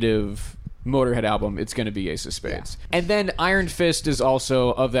definitive Motorhead album, it's going to be Ace of Spades. And then Iron Fist is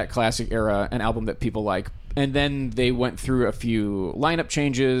also of that classic era, an album that people like. And then they went through a few lineup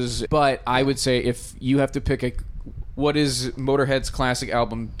changes, but I would say if you have to pick what is Motorhead's classic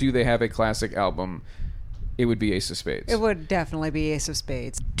album, do they have a classic album? It would be Ace of Spades. It would definitely be Ace of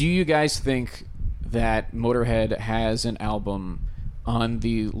Spades. Do you guys think that Motorhead has an album on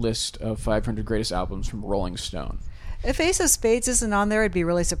the list of 500 greatest albums from Rolling Stone? If Ace of Spades isn't on there, I'd be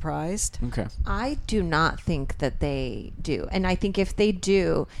really surprised. Okay. I do not think that they do. And I think if they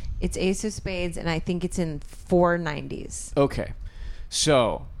do, it's Ace of Spades, and I think it's in 490s. Okay.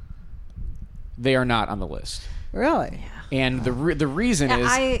 So they are not on the list. Really? And the reason is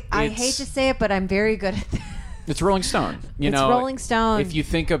I hate to say it, but I'm very good at that. it's Rolling Stone. It's Rolling Stone. If you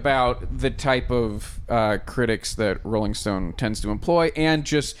think about the type of critics that Rolling Stone tends to employ, and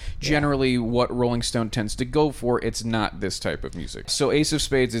just generally what Rolling Stone tends to go for, it's not this type of music. So Ace of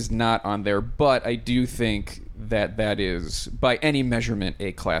Spades is not on there, but I do think that is, by any measurement,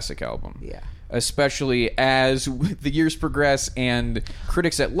 a classic album. Yeah. Especially as the years progress and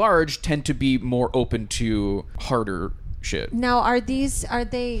critics at large tend to be more open to harder shit. Now, are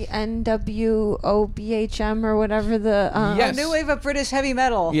they NWOBHM or whatever the... Yes. New wave of British heavy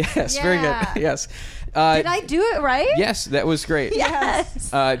metal. Yes, very good. Yeah. Yes. Did I do it right? Yes, that was great.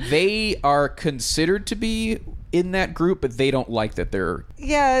 Yes. They are considered to be in that group, but they don't like that they're...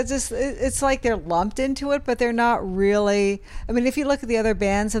 Yeah, it's like they're lumped into it, but they're not really. I mean, if you look at the other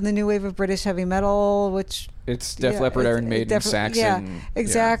bands in the new wave of British heavy metal, which It's Def Leppard, Iron Maiden, Saxon. Yeah,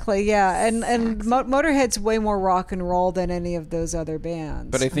 exactly. Yeah, and Motorhead's way more rock and roll than any of those other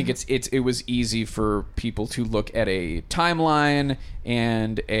bands. But I think it was easy for people to look at a timeline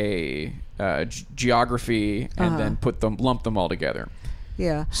and a geography and then lump them all together.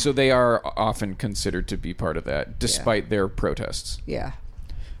 Yeah. So they are often considered to be part of that, despite their protests. Yeah.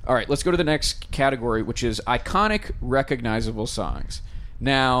 All right, let's go to the next category, which is iconic, recognizable songs.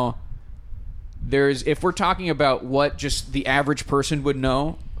 Now, if we're talking about what just the average person would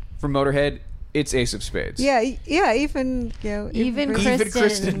know from Motorhead, it's Ace of Spades. Yeah, even Even Kristen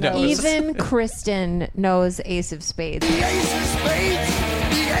Kristen knows. Even Kristen knows Ace of Spades. The Ace of Spades,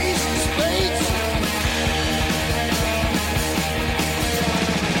 the Ace of Spades.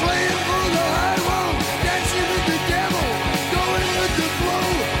 Playing for the high road, dancing with the devil, going with the flow.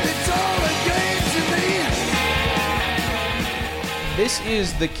 It's all a game to me. This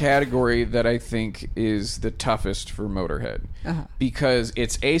is the category that I think is the toughest for Motorhead. Because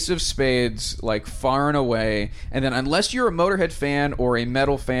it's Ace of Spades, like, far and away. And then unless you're a Motorhead fan or a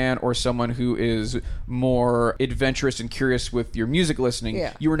metal fan or someone who is more adventurous and curious with your music listening,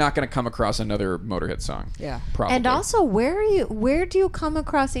 you are not going to come across another Motorhead song. Yeah. Probably. And also, where do you come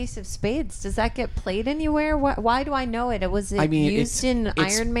across Ace of Spades? Does that get played anywhere? Why do I know it? Was it used in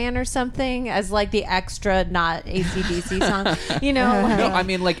Iron Man or something as like the extra, not AC/DC song? You know? No, I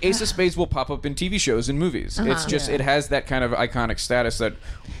mean, like, Ace of Spades will pop up in TV shows and movies. It's just, it has that kind of iconic status that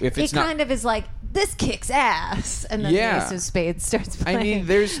if it's not... It kind of is like, this kicks ass. And then the Ace of Spades starts playing. I mean,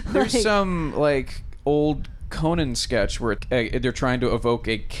 there's some, like, old Conan sketch where they're trying to evoke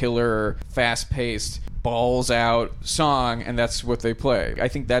a killer, fast-paced, balls-out song, and that's what they play. I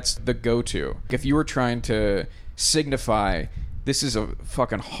think that's the go-to. If you were trying to signify this is a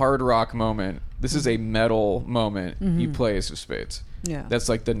fucking hard rock moment, this is a metal moment, you play Ace of Spades. Yeah. That's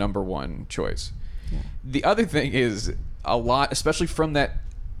like the number one choice. Yeah. The other thing is a lot, especially from that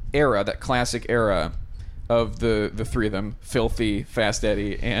era, that classic era of the three of them, Filthy, Fast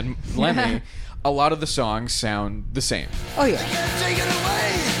Eddie, and Lemmy, a lot of the songs sound the same. Oh, yeah. Take it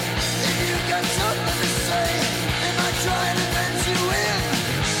away if you got something to say. They might try and fence you in,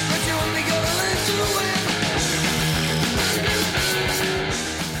 but you only gotta learn to win.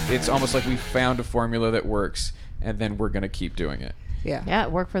 It's almost like we found a formula that works, and then we're going to keep doing it. Yeah. Yeah,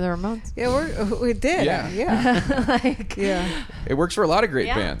 it worked for the Ramones. Yeah, we did. Yeah. Yeah. It works for a lot of great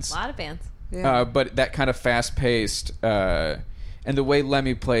bands. A lot of bands. Yeah. But that kind of fast-paced, and the way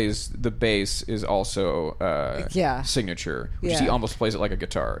Lemmy plays the bass is also signature, which is he almost plays it like a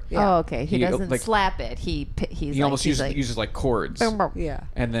guitar. Oh, okay. He doesn't like, slap it. He's he almost uses like chords. Boom, boom. Yeah.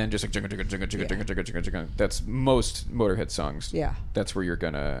 And then just like jigga. That's most Motorhead songs. Yeah. That's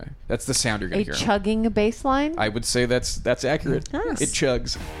where that's the sound you're gonna hear. Chugging bass line? I would say that's accurate. Yes. It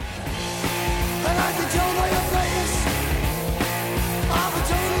chugs. And I can tell by your face, I'm a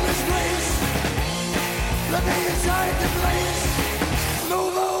total disgrace. Let me inside the place.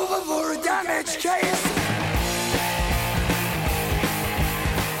 Move over for a damage case.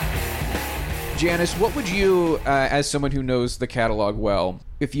 Janice, what would you, as someone who knows the catalog well,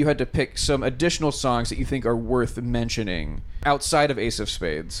 if you had to pick some additional songs that you think are worth mentioning outside of Ace of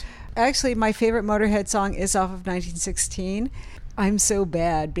Spades? Actually, my favorite Motorhead song is off of 1916. I'm So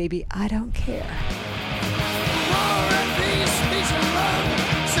Bad, Baby, I Don't Care. War and peace, peace and love.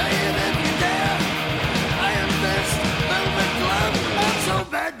 Say it if you dare. I am this velvet glove. I'm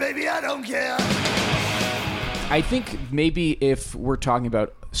so bad, baby, I don't care. I think maybe if we're talking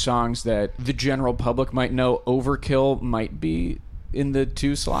about songs that the general public might know, Overkill might be in the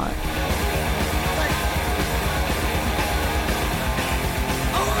 2 slot.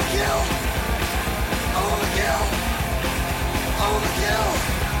 Overkill! Overkill! Overkill!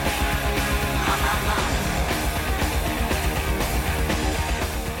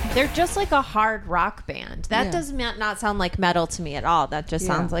 They're just like a hard rock band. That does not sound like metal to me at all. That just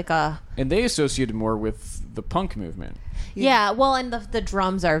sounds like a... And they associated more with the punk movement. Yeah, well, and the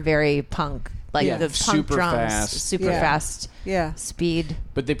drums are very punk. Like the punk super drums. fast. Super fast. Yeah. Speed.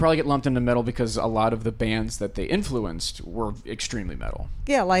 But they probably get lumped into metal because a lot of the bands that they influenced were extremely metal.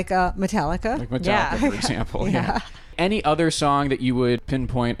 Yeah, like Metallica. Like Metallica, for example. Yeah. Any other song that you would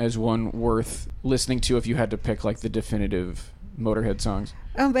pinpoint as one worth listening to if you had to pick like the definitive Motorhead songs?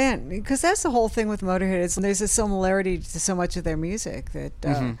 Oh man, because that's the whole thing with Motorhead. Is there's a similarity to so much of their music that,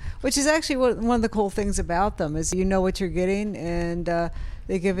 which is actually one of the cool things about them is you know what you're getting, and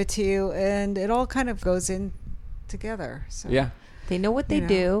they give it to you, and it all kind of goes in together. So. Yeah. They know what they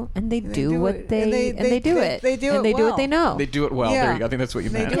do, and they do what it. they do it. They do and it they do what they know. They do it well. Yeah. There you go. I think that's what you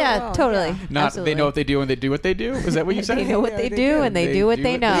meant. do it Yeah, well, totally. yeah. Not Absolutely. they know what they do and they do what they do. Is that what you said? They know what they do, and they do what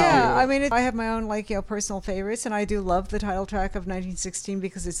they know. Yeah, I mean, I have my own personal favorites, and I do love the title track of 1916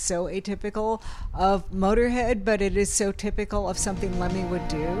 because it's so atypical of Motorhead, but it is so typical of something Lemmy would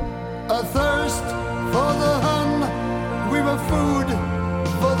do. A thirst for the Hun, we were food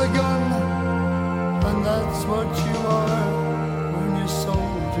for the gun, and that's what you are when you're soldiers.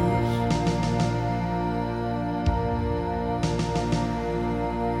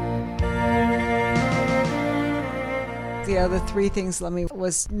 The 3 things Lemmy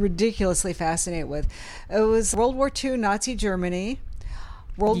was ridiculously fascinated with. It was World War II, Nazi Germany,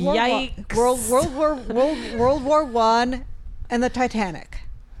 World War Yikes. World War I, and the Titanic.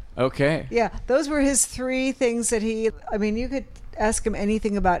 Okay. Yeah, those were his 3 things that you could ask him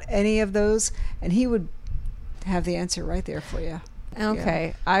anything about any of those, and he would have the answer right there for you.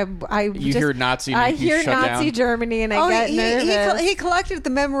 Okay, I You just, hear Nazi and I you hear shut Nazi down? Germany and I get nervous. He collected the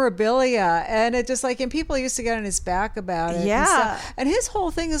memorabilia, and it just like, and people used to get on his back about it. Yeah. and stuff. And his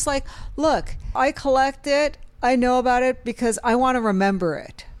whole thing is like, look, I collect it, I know about it because I want to remember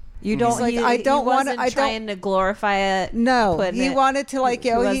it. You don't. He's like, he, I don't he want to. wasn't I don't. trying to glorify it. No, putting he it- wanted to like. He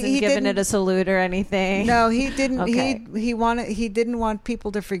You know, wasn't he giving didn't, it a salute or anything. No, he didn't. Okay. He didn't want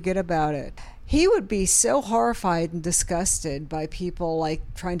people to forget about it. He would be so horrified and disgusted by people like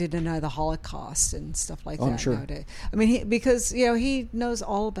trying to deny the Holocaust and stuff like that. I'm sure. Nowadays. I mean, because he knows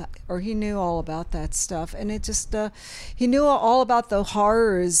all about, or he knew all about that stuff, and it just he knew all about the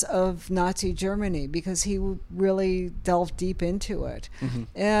horrors of Nazi Germany because he really delved deep into it,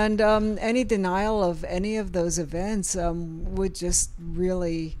 and any denial of any of those events would just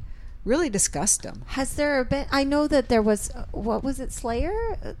really disgust him. Has there been? I know that there was. What was it? Slayer.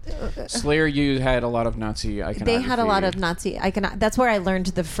 Slayer, you had a lot of Nazi iconography. They had a lot of Nazi icon. That's where I learned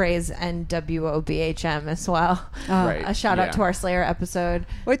the phrase NWOBHM as well. Right, A shout yeah. out to our Slayer episode.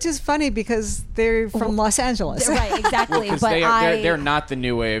 Which is funny because they're from Los Angeles. Right, exactly. Because but they're not the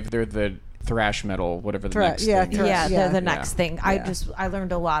new wave. They're the thrash metal, whatever the next yeah, thing is. thrash. yeah, Yeah. the next thing. Yeah. I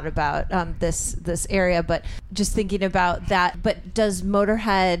learned a lot about this area, but just thinking about that. But does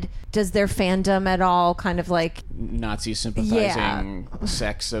their fandom at all kind of like? Nazi sympathizing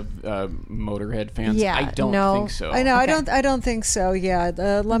sex of Motorhead fans? Yeah, I don't no. think so. I know. Okay. I don't think so. Yeah,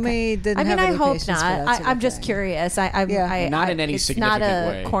 Lemmy didn't. I mean, have I any hope patience for not. that sort I'm of just thing. curious. Not in any it's significant not a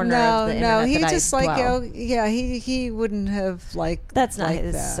way. corner of the internet he that just I like dwell. he wouldn't have like. That's not liked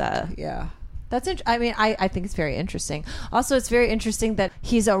his, that. Yeah. That's I mean, I think it's very interesting. Also, it's very interesting that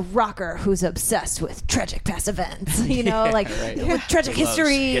he's a rocker who's obsessed with tragic past events. You know, Yeah, like right. with tragic Loves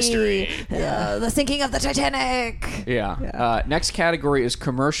history, history. the sinking of the Titanic. Yeah. Next category is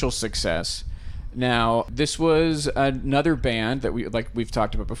commercial success. Now, this was another band that we've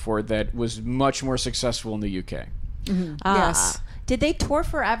talked about before that was much more successful in the UK. Yes. Did they tour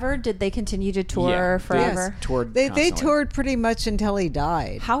forever? Did they continue to tour Yeah, forever? Toured They constantly. toured pretty much until he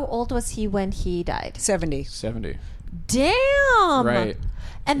died. How old was he when he died? 70. 70. Damn. Right.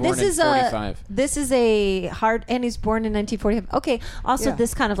 And Born this in is 45. a hard, and he's born in 1945. Okay. Also, Yeah.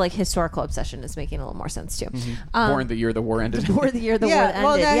 this kind of like historical obsession is making a little more sense too. Born the year the war ended. Or the year the war ended.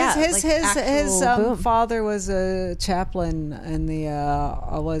 Well, no, yeah, his like his actual boom. father was a chaplain in the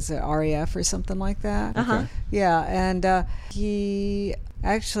was it RAF or something like that. Uh-huh. Yeah, and he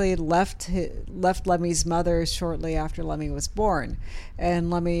actually left Lemmy's mother shortly after Lemmy was born, and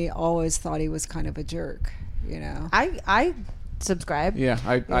Lemmy always thought he was kind of a jerk. You know. I subscribe. Yeah,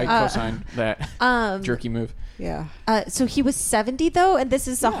 I co-signed that jerky move. Yeah. So he was 70 though, and this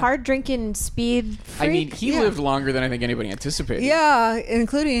is a hard drinking speed freak. I mean, he lived longer than I think anybody anticipated. Yeah,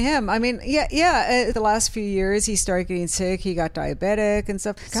 including him. I mean, the last few years he started getting sick. He got diabetic and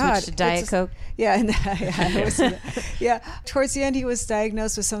stuff. Switched to Diet Coke. Yeah, and, yeah. Towards the end, he was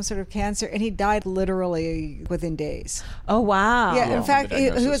diagnosed with some sort of cancer, and he died literally within days. Oh wow. Yeah, Wow. in fact, The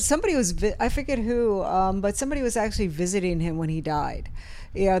diagnosis. somebody was I forget who, but somebody was actually visiting him when he died.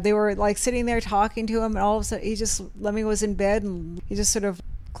 Yeah, they were like sitting there talking to him, and all of a sudden, Lemmy was in bed, and he just sort of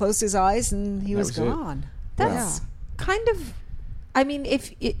closed his eyes, and he was was it. gone. That's kind of. I mean,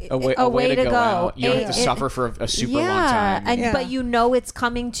 if A way to go out. You don't have to suffer for a super long time. And but you know it's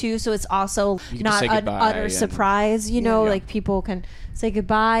coming too, so it's also You can not say an goodbye utter and- surprise. You know, Yeah. like people can say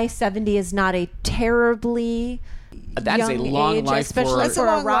goodbye. 70 is not a terribly That is a young long age, life especially for- That's a for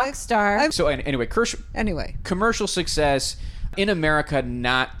a long rock life. star. So anyway, Anyway, commercial success in America,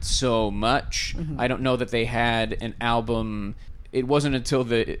 not so much. I don't know that they had an album. It wasn't until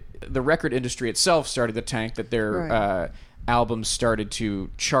the record industry itself started to tank that their Right. albums started to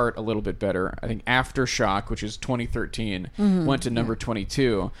chart a little bit better. I think Aftershock, which is 2013, went to number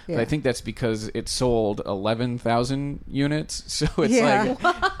 22. But I think that's because it sold 11,000 units. So it's Yeah.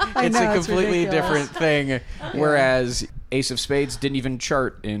 I it's know, a it's completely ridiculous. different thing. Whereas Ace of Spades didn't even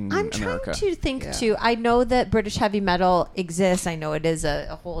chart in I'm America. trying to think too. I know that British heavy metal exists. I know it is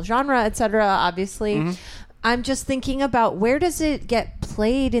a whole genre, etc. Obviously, I'm just thinking about where does it get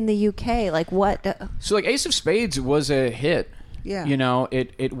played in the UK? Like what? So like Ace of Spades was a hit. Yeah. You know,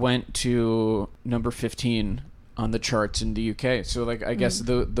 it went to number 15 on the charts in the UK. So like I guess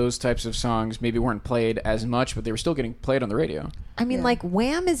those types of songs maybe weren't played as much, but they were still getting played on the radio. I mean, like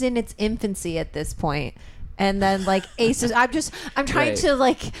Wham is in its infancy at this point. And then like Aces, I'm trying Right. to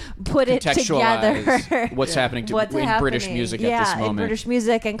like put it together. Contextualize what's happening in British music at this in moment. British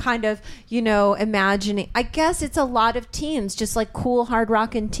music, and kind of, you know, imagining. I guess it's a lot of teens, just like cool hard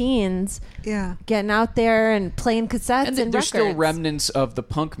rockin' teens, Yeah. getting out there and playing cassettes and and there's still records. remnants of the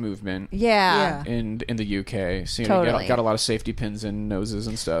punk movement. Yeah. In the UK, so you know, Totally. you got a lot of safety pins in noses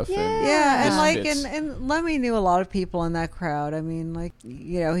and stuff. and Yeah, and this like, fits. and Lemmy knew a lot of people in that crowd. I mean, like,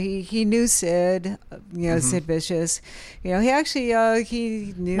 you know, he knew Sid, you know, Sid Vicious. You know, he actually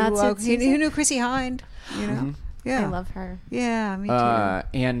he knew Not Sid he Caesar? knew Chrissy Hind. You know, yeah, I love her. Yeah, me too.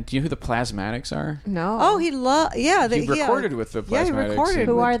 And do you know who the Plasmatics are? No. Oh, he loved. Yeah, He recorded with the Yeah, he Plasmatics recorded.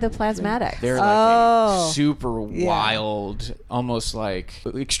 Who and- are the Plasmatics? They're like Oh. a super Yeah. wild, almost like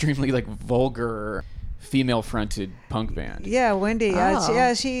extremely like vulgar, female-fronted punk band. Yeah, Wendy.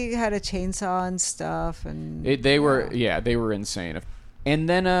 Oh. She had a chainsaw and stuff, and They were insane. And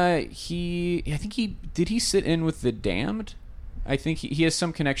then I think he sit in with the Damned? I think he has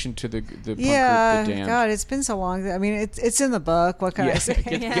some connection to the punk yeah. group, the Damned. God, it's been so long. I mean, it's in the book. What can I say?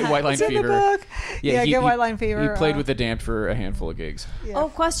 Get White Line It's in Fever. the book. Yeah, he- get he- White Line Fever. He played with the Damned for a handful of gigs. Yeah. Oh,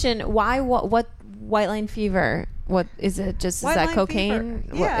 question. Why? What? White Line Fever. What is it? Just White is that Line cocaine?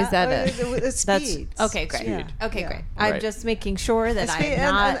 Fever. What, Yeah, is that it's That's speed. okay. Great. Speed. Okay, Yeah. great. I'm Right. just making sure that Speed-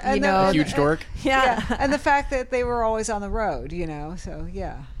 I'm not, and you the- know, Huge dork. yeah. And the fact that they were always on the road, you know. So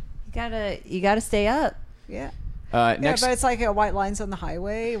yeah, You gotta stay up. yeah. Next, Yeah, but it's like white lines on the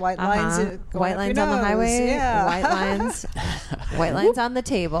highway, white lines, going White up lines your on the nose. highway. Yeah. White lines on the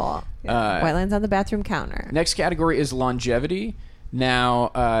table. White lines on the bathroom counter. next category is longevity.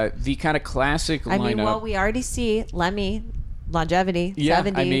 Now, the kind of classic I lineup. mean, well, we already see Lemmy longevity, Yeah,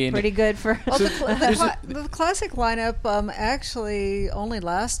 70, I mean- pretty good for. The classic lineup actually only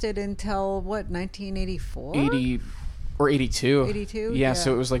lasted until what 1984. 80 or 82. 82, Yeah, yeah.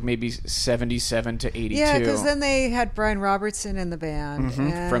 so it was like maybe 77 to 82. Yeah, because then they had Brian Robertson in the band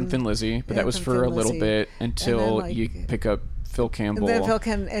from Thin Lizzy, but Yeah, that was from for a Thin little Lizzy. bit until And then, like- you pick up Phil Campbell. And then Phil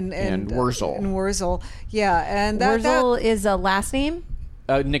and Wurzel. and Wurzel. Yeah, and that, Wurzel is a last name.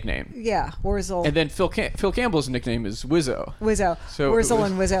 Nickname. yeah, Wurzel. And then Phil Campbell's nickname is Wizzo. Wizzo, So Wurzel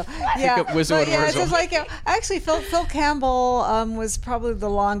it was- and Wizzo. Yeah, up Wizzo but and yeah, it's Wurzel. just like actually Phil Campbell was probably the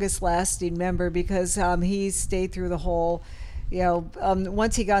longest lasting member because he stayed through the whole. You know,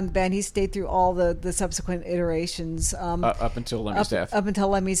 once he got in the band, he stayed through all the subsequent iterations. Up until Lemmy's death. Up until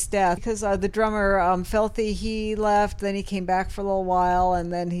Lemmy's death. Because the drummer, Filthy, he left, then he came back for a little while,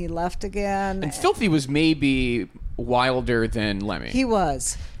 and then he left again. And Filthy was maybe wilder than Lemmy. He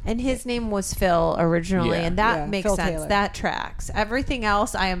was. And his name was Phil originally, Yeah. and that Yeah, makes Phil sense. Taylor. That tracks. Everything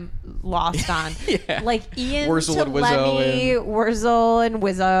else, I am lost on. Yeah. Like Ian Wurzel to and Wizzo Lemmy, Wurzel and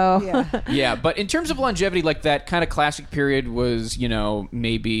Wizzo. Yeah. Yeah, but in terms of longevity, like that kind of classic period was, you know,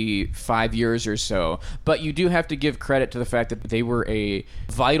 maybe 5 years or so. But you do have to give credit to the fact that they were a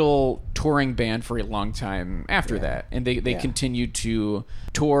vital touring band for a long time after that. And they continued to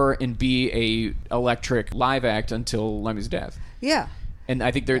tour and be a electric live act until Lemmy's death. Yeah. And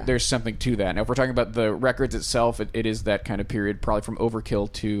I think there's something to that. Now, if we're talking about the records itself, it is that kind of period, probably from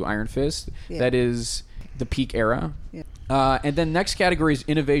Overkill to Iron Fist. Yeah. That is the peak era. Yeah. And then next category is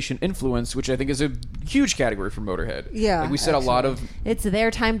innovation influence, which I think is a huge category for Motorhead. Yeah, like we said, a lot of It's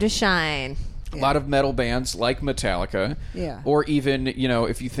their time to shine. metal bands like Metallica. Yeah. Or even, you know,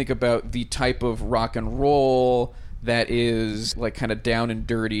 if you think about the type of rock and roll that is like kind of down and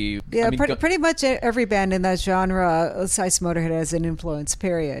dirty. Yeah, I mean, pretty much every band in that genre, besides Motorhead, has an influence,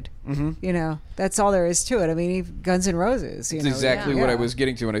 period. Mm-hmm. You know, that's all there is to it. I mean, even Guns N' Roses. That's exactly what Yeah. I was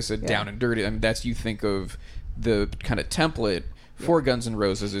getting to when I said down and dirty. I mean, that's, you think of the kind of template for Guns N'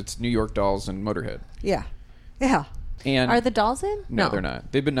 Roses. It's New York Dolls and Motorhead. Yeah. Yeah. And Are the dolls in? no, they're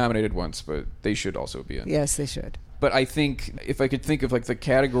not. They've been nominated once, but they should also be in. Yes, they should. But I think if I could think of like the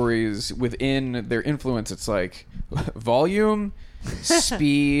categories within their influence, it's like volume,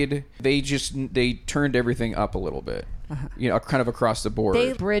 speed. They turned everything up a little bit, you know, kind of across the board.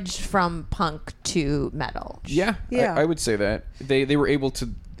 They bridged from punk to metal. Yeah, Yeah. I would say that they were able to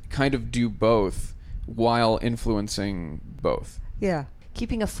kind of do both while influencing both. Yeah.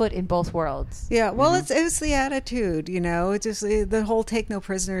 Keeping a foot in both worlds. Yeah, well, it's the attitude, you know. It's just the whole take no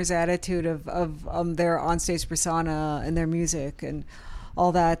prisoners attitude of their onstage persona and their music and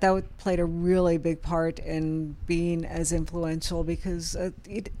all that. That played a really big part in being as influential because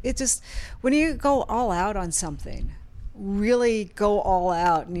it just when you go all out on something, really go all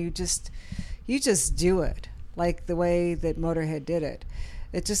out, and you just do it like the way that Motorhead did it.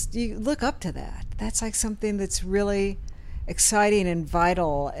 It just you look up to that. That's like something that's really exciting and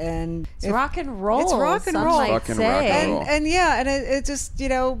vital, and It's rock and roll. It's rock and some roll. might Fucking say. rock and roll. and yeah, and it just, you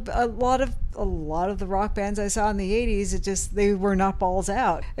know, a lot of the rock bands I saw in the 80s, it just, they were not balls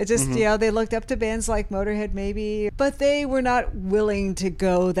out. It just, you know, they looked up to bands like Motorhead maybe, but they were not willing to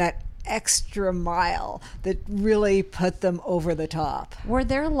go that extra mile that really put them over the top. Were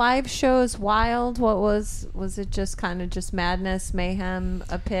their live shows wild? What was it? Just kind of just madness, mayhem,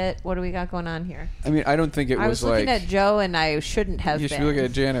 a pit? What do we got going on here? I mean, I don't think it I was like. looking at Joe, and I shouldn't have You been. should be looking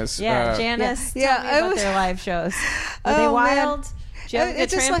at Janice. Yeah, Janice. yeah, Tell me I about was- their live shows. Were they Oh, man. wild? Did you ever It get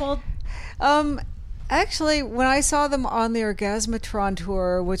just, like, trampled? Actually, when I saw them on the Orgasmatron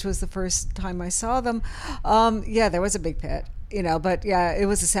tour, which was the first time I saw them, yeah, there was a big pit, you know. But yeah, it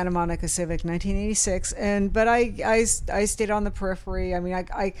was the Santa Monica Civic, 1986, but I stayed on the periphery. I mean,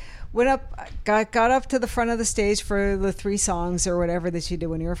 I went up, got up to the front of the stage for the 3 songs or whatever that you do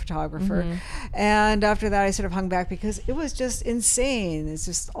when you're a photographer, and after that, I sort of hung back because it was just insane. It's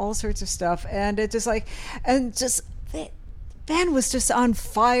just all sorts of stuff, and it just like, and just. band was just on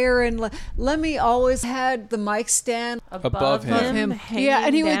fire, and Lemmy always had the mic stand Above him. hanging yeah,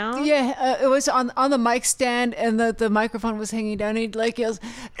 and he down? would, it was on the mic stand, and the microphone was hanging down. And he'd like yells,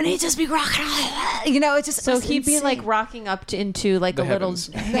 and he'd just be rocking, you know. It just So was he'd be insane. like rocking up into like The a little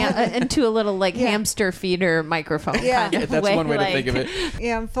heavens. into a little like hamster feeder microphone. Yeah. kind Yeah, of that's one way to think of like- it.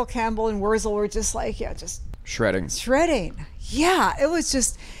 yeah. And Phil Campbell and Wurzel were just like just Shredding. shredding. Yeah, it was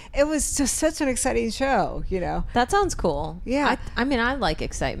just such an exciting show, you know. That sounds cool. Yeah. I mean, I like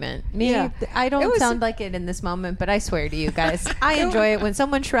excitement. Me, Yeah. I It don't was- sound like it in this moment, but I swear to you guys, I enjoy it when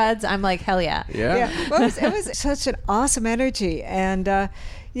someone shreds. I'm like, hell yeah. Yeah. Yeah, well, it was such an awesome energy, and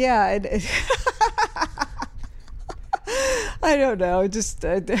I don't know, just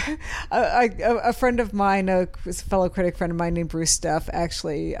a friend of mine, a fellow critic friend of mine named Bruce Steff,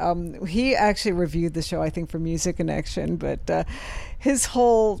 actually, he actually reviewed the show, I think, for Music Connection, but his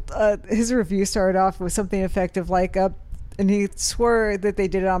whole his review started off with something effective like and he swore that they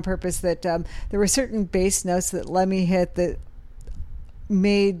did it on purpose, that there were certain bass notes that Lemmy hit that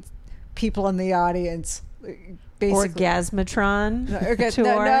made people in the audience basically Orgasmatron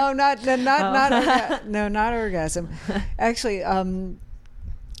tour. not orgasm. Actually,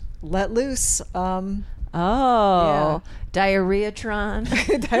 let loose. Oh, Diarrheatron.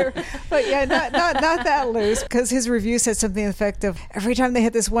 But yeah, not that loose, because his review said something effective. Every time they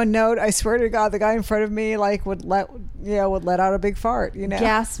hit this one note, I swear to God, the guy in front of me would let out a big fart. You know,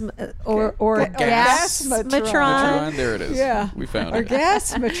 or Gasmatron. Metron, there it is. Yeah, We found it.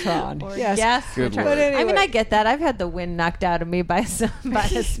 Orgasmatron. Yes. Good Orgasmatron. word. But anyway, I mean, I get that. I've had the wind knocked out of me by a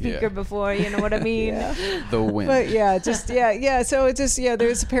speaker before. You know what I mean? The wind. But yeah, just yeah. So it just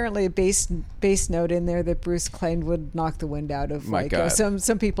there's apparently a bass note in there that Bruce claimed would knock the wind out of My God.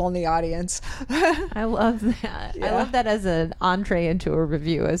 some people in the audience. I love that. I Yeah. love that as an entree into a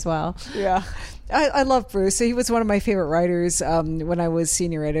review as well. Yeah. I love Bruce. He was one of my favorite writers when I was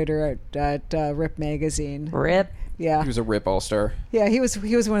senior editor at Rip magazine. Rip. Yeah, He was a Rip All-Star. yeah. He was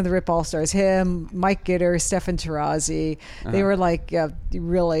one of the Rip All Stars. Him, Mike Gitter, Stefan Tarazi. They were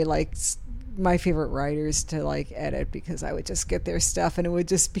really my favorite writers to edit, because I would just get their stuff and it would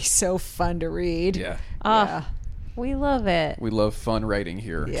just be so fun to read. Yeah. Yeah. We love it. We love fun writing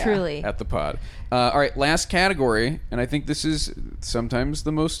here. Yeah. Truly. At the pod. All right, last category, and I think this is sometimes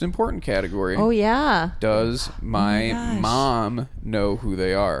the most important category. Oh yeah. Does my mom know who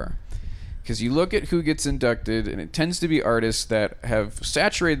they are? Because you look at who gets inducted, and it tends to be artists that have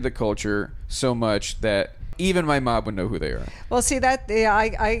saturated the culture so much that even my mom would know who they are. Well, see that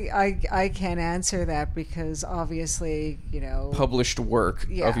I can't answer that, because obviously Published work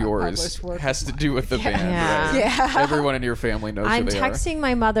Yeah, of yours published work has of to mine. do with the band. Yeah. Right? Yeah. Everyone in your family knows I'm who they texting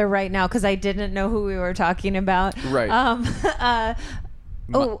my mother right now because I didn't know who we were talking about. Right.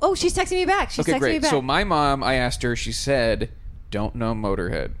 She's texting me back. She's are. Okay, texting me great. back. So my mom, I asked her, she said, don't know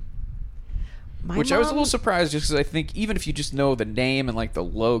Motorhead. My Which I was a mom- little surprised, just because I think even if you just know the name and the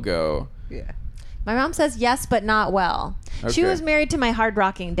logo, Yeah. My mom says yes, but not well. She Okay. was married to my hard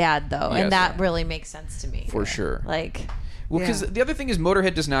rocking dad, though, Yes. and that really makes sense to me. for sure. Like, Well, because Yeah. the other thing is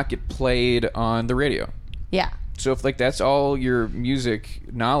Motorhead does not get played on the radio. yeah. So if that's all your music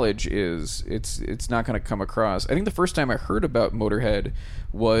knowledge is, it's not going to come across. I think the first time I heard about Motorhead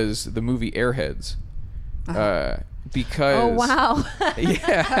was the movie Airheads, because Oh wow.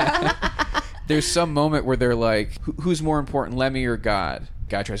 yeah, there's some moment where they're like, "Who's more important, Lemmy or God?"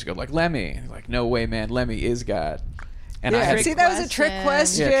 God tries to go Lemmy. And they're like, no way, man, Lemmy is God. And I Yeah. had to See, that was a trick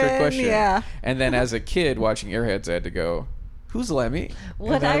question. trick question. Yeah. And then as a kid watching Airheads, I had to go, who's Lemmy?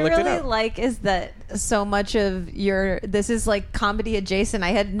 What And then I looked it really up. like is that so much of this is like comedy adjacent. I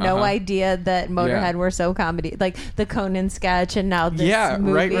had no idea that Motorhead were so comedy, like the Conan sketch, and now this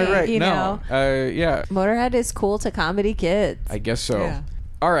movie. right. You No, know, Motorhead is cool to comedy kids. I guess so. Yeah.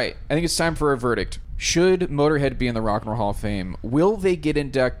 All right, I think it's time for a verdict. Should Motorhead be in the Rock and Roll Hall of Fame? Will they get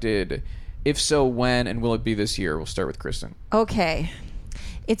inducted? If so, when? And will it be this year? We'll start with Kristen. Okay.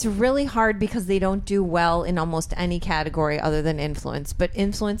 It's really hard because they don't do well in almost any category other than influence. But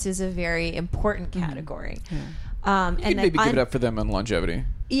influence is a very important category. You could maybe give it up for them on longevity.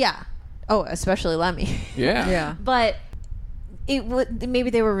 Yeah. Oh, especially Lemmy. Yeah. Yeah. But it would maybe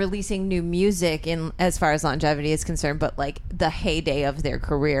they were releasing new music in as far as longevity is concerned, but like the heyday of their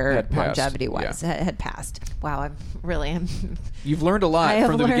career Had passed. longevity wise had passed. Wow, I'm You've learned a lot I have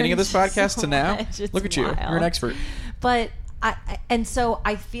from the beginning of learned this podcast so to now. much. It's Look at you. wild. You're an expert. But and so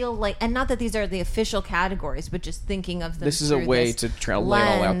I feel like, and not that these are the official categories, but just thinking of them. This is a through way this to try to lay it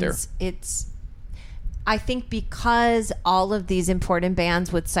all out there. lens, I think because all of these important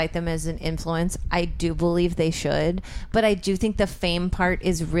bands would cite them as an influence, I do believe they should. But I do think the fame part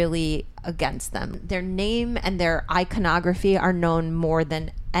is really against them. Their name and their iconography are known more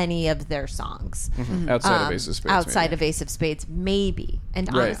than any of their songs. Outside of Ace of Spades. Outside maybe. of Ace of Spades, maybe. And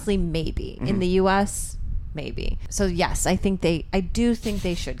Right. honestly, maybe. In the U.S., maybe. So yes, I do think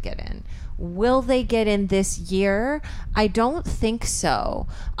they should get in. Will they get in this year? I don't think so.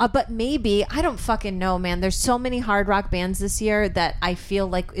 But maybe. I don't fucking know, man. There's so many hard rock bands this year that I feel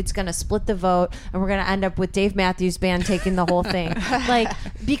like it's going to split the vote and we're going to end up with Dave Matthews Band taking the whole thing. Like,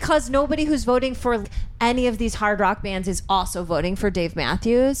 because nobody who's voting for any of these hard rock bands is also voting for Dave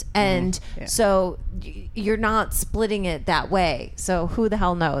Matthews. And so you're not splitting it that way. So who the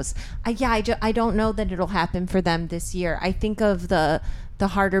hell knows? I don't know that it'll happen for them this year. I think of the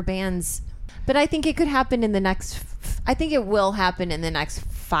harder bands, but I think it could happen in the next. I think it will happen in the next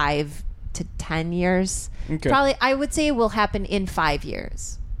 5 to 10 years. Okay. Probably, I would say it will happen in 5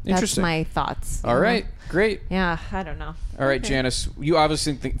 years. That's Interesting. my thoughts. All right. Great. Yeah, I don't know. All right, Janice. You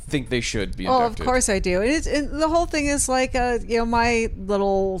obviously think they should be Oh, inducted. of course I do. And the whole thing is like, my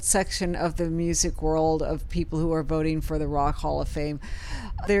little section of the music world of people who are voting for the Rock Hall of Fame.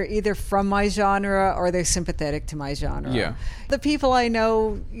 They're either from my genre or they're sympathetic to my genre. Yeah. The people I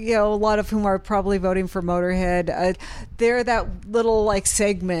know, a lot of whom are probably voting for Motorhead, they're that little like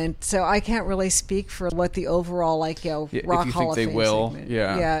segment. So I can't really speak for what the overall if Rock you Hall think of they Fame will, segment.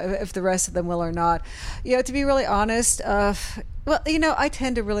 yeah. If the rest of them will or not. To be really honest, I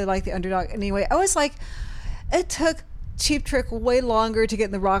tend to really like the underdog anyway. I was like, it took Cheap Trick way longer to get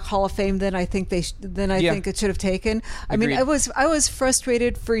in the Rock Hall of Fame than I think think it should have taken. I mean, Agreed. I was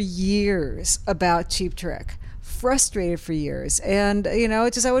frustrated for years about Cheap Trick. Frustrated for years, and I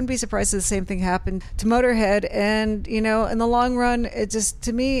wouldn't be surprised if the same thing happened to Motorhead. And in the long run, it just,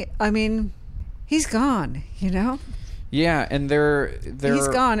 to me, I mean, he's gone. Yeah, and they're He's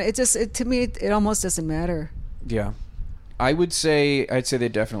gone. To me, it almost doesn't matter. Yeah, I'd say they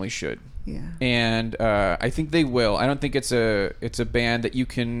definitely should. Yeah. And I think they will. I don't think it's a band that you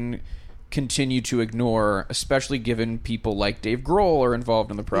can continue to ignore, especially given people like Dave Grohl are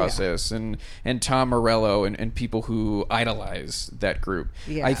involved in the process, and Tom Morello and people who idolize that group.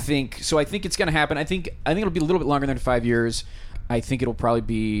 Yeah. I think it's going to happen. I think it'll be a little bit longer than 5 years. I think it'll probably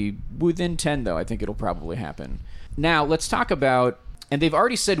be within 10, though. I think it'll probably happen. Now, let's talk about, and they've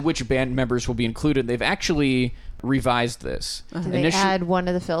already said which band members will be included. They've actually revised this. Did they add one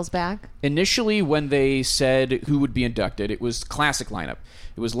of the Phils back? Initially, when they said who would be inducted, it was classic lineup.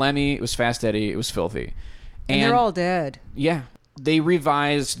 It was Lemmy, it was Fast Eddie, it was Filthy. And they're all dead. Yeah. They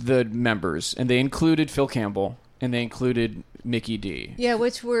revised the members, and they included Phil Campbell, and they included Mickey D. Yeah,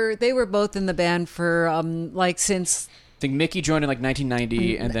 they were both in the band for since I think Mickey joined in like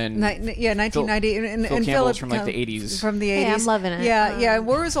 1990, and then 1990, and Phil Campbell's Philip from like the 80s. From the 80s. Hey, I'm loving it. Yeah.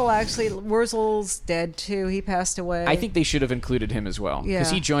 Wurzel's dead too. He passed away. I think they should have included him as well,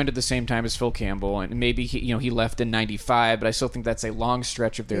 because Yeah. he joined at the same time as Phil Campbell, and maybe he left in '95, but I still think that's a long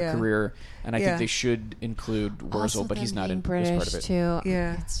stretch of their Yeah. career, and I Yeah. think they should include Wurzel, but he's not in British as part of it. too.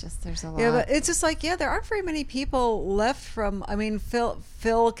 Yeah. It's just there's a lot. Yeah, but it's just like, there aren't very many people left from. I mean,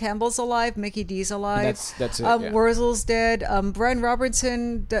 Phil Campbell's alive, Mickey D's alive. That's it. Yeah. Wurzel's dead. Brian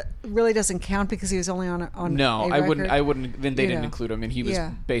Robertson really doesn't count because he was only on No, a I record. wouldn't. Then they didn't know. include him, and he was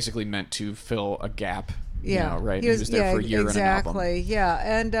Yeah. basically meant to fill a gap. Yeah, Right. He was there for a year exactly. and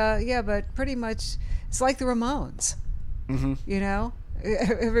an album. Yeah, and but pretty much it's like the Ramones. Mm-hmm.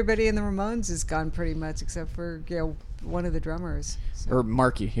 Everybody in the Ramones is gone pretty much, except for one of the drummers. So. Or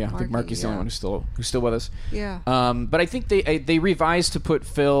Marky, yeah. I think Marky, Marky's the only yeah. one who's still with us. Yeah. But I think they revised to put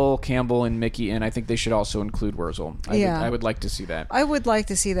Phil, Campbell, and Mickey in. I think they should also include Wurzel. I would like to see that. I would like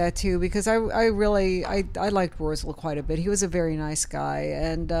to see that too, because I really liked Wurzel quite a bit. He was a very nice guy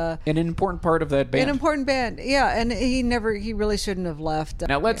and And an important part of that band. an important band. Yeah, and he really shouldn't have left.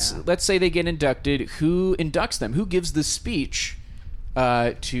 Now let's say they get inducted. Who inducts them? Who gives the speech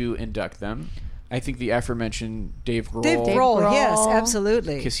to induct them? I think the aforementioned Dave Grohl. Dave Grohl, Grohl. yes,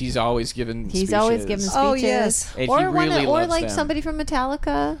 absolutely. Because he's always given speeches. He's always given speeches. Oh, yes. And or he really or loves like them. somebody from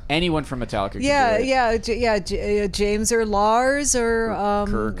Metallica. Anyone from Metallica can do it. James or Lars or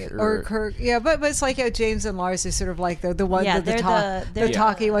Kirk or Kirk. Yeah, but it's like James and Lars are sort of like the one Yeah, the they're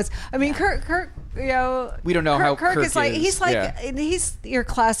talky ones. I mean, Kirk. We don't know how Kirk is like. is. He's like Yeah. he's your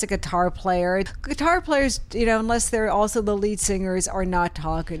classic guitar player. Guitar players, unless they're also the lead singers, are not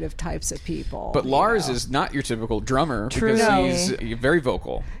talkative types of people. But Lars is not your typical drummer because No. he's very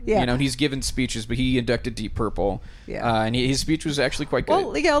vocal. Yeah. He's given speeches, but he inducted Deep Purple. Yeah. And his speech was actually quite good.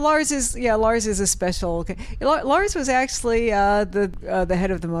 Well, Lars is a special. Lars was actually the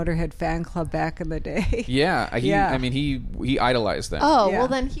head of the Motorhead fan club back in the day. yeah, he idolized them. Oh, Yeah. well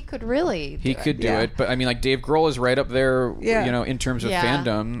then he could really He do it. could do Yeah. it, but I mean, like Dave Grohl is right up there, Yeah. in terms of Yeah.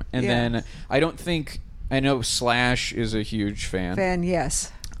 fandom. And Yeah. then I know Slash is a huge fan.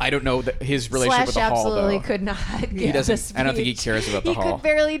 Yes. I don't know his relationship with the Slash Hall, absolutely though. could not give He doesn't. the speech. I don't think he cares about the He Hall. could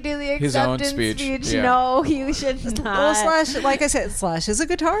barely do the His own acceptance speech, yeah. No, he should not. Well, Slash, like I said, Slash is a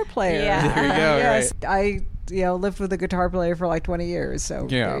guitar player. Yeah. There you go, Yes, I lived with a guitar player for like 20 years, so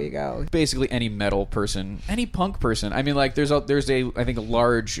Yeah. there you go. Basically, any metal person, any punk person. I mean, like there's a I think a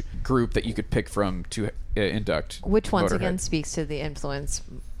large group that you could pick from to induct. Which once Motorhead. again speaks to the influence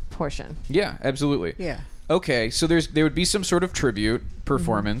portion. Yeah, absolutely. Yeah. Okay, so there would be some sort of tribute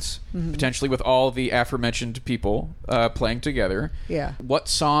performance, potentially with all the aforementioned people playing together. Yeah. What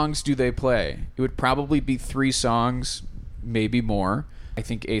songs do they play? It would probably be 3 songs, maybe more. I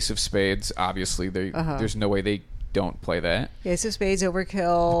think Ace of Spades, obviously, there's no way they don't play that. Ace of Spades,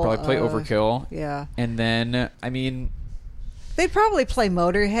 Overkill. Probably play Overkill. Yeah. And then, I mean, They'd probably play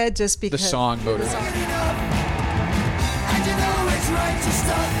Motorhead just the because. song Motorhead. And you know it's right to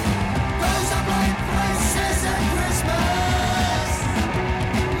start. Those are bright places at Christmas.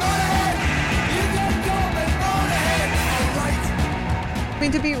 Motorhead, you can go, but Motorhead, alright. I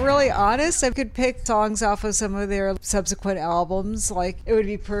mean, to be really honest, I could pick songs off of some of their subsequent albums. Like, it would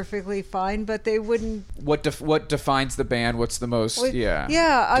be perfectly fine, but they wouldn't. What defines the band? What's the most? Yeah.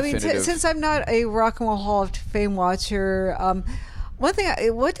 Yeah, I mean, definitive? since I'm not a Rock and Roll Hall of Fame watcher, one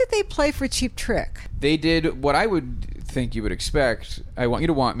thing, what did they play for Cheap Trick? They did what I would think you would expect. I Want You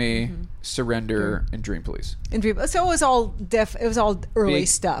to Want Me, Mm-hmm. Surrender, and Dream Police. In Dream, so it was all early Big-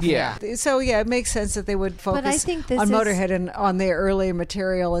 stuff. yeah. So yeah, it makes sense that they would focus I think this on is- Motorhead and on their earlier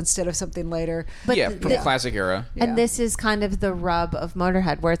material instead of something later. But yeah, the- from classic era. Yeah. And this is kind of the rub of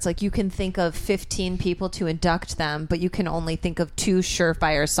Motorhead, where it's like you can think of 15 people to induct them, but you can only think of 2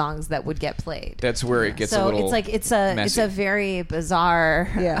 surefire songs that would get played. That's where it gets a So little. it's like it's a messy. very bizarre.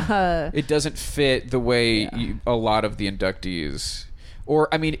 Yeah. It doesn't fit the way a lot of the inductees. Or,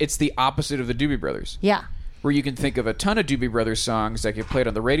 I mean, it's the opposite of the Doobie Brothers. Yeah. Where you can think of a ton of Doobie Brothers songs that get played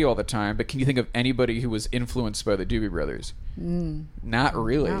on the radio all the time, but can you think of anybody who was influenced by the Doobie Brothers? Not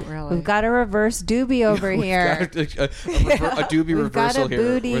really. Not really. We've got a reverse doobie over here. Got a Doobie We've got reversal a here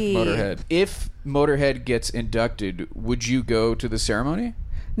with booty. Motorhead. If Motorhead gets inducted, would you go to the ceremony?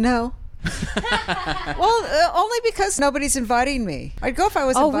 No. Well, only because nobody's inviting me. I'd go if I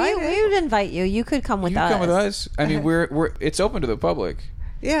was Oh, we invited. would invite you. You could come with You us. come with us. I mean, we're it's open to the public.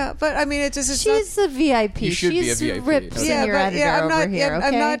 Yeah, but I mean, it's She's a VIP. You should be She's a VIP. Rip Okay. Senior Editor I'm over not. here. Okay?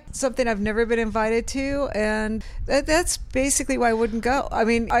 I'm not something I've never been invited to, and that's basically why I wouldn't go. I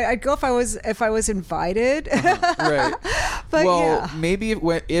mean, I'd go if I was invited. Right. But well, yeah. maybe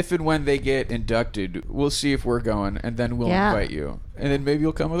if and when they get inducted, we'll see if we're going, and then we'll Yeah. invite you, and then maybe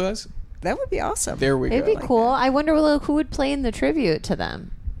you'll come with us. That would be awesome. There we It'd go. be cool. I wonder who would play in the tribute to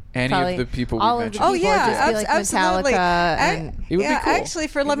them. Any Probably of the people we all of mentioned. the Oh people yeah, just be like absolutely. Metallica and It would be cool. Actually,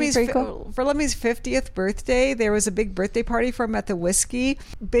 for It'd be Lemmy's pretty cool. for Lemmy's 50th birthday, there was a big birthday party for him at the Whiskey.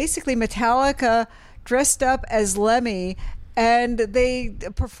 Basically, Metallica dressed up as Lemmy, and they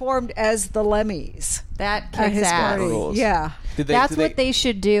performed as the Lemmys that at kicks his ass. party. Rules. Yeah. That's what they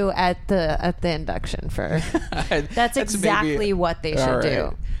should do at the induction for. That's exactly maybe- what they should All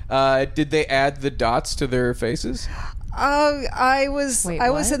do. right. Did they add the dots to their faces? I was Wait, I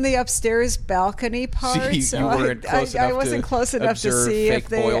was what? in the upstairs balcony part, you so weren't close enough I wasn't to close enough to observe see fake if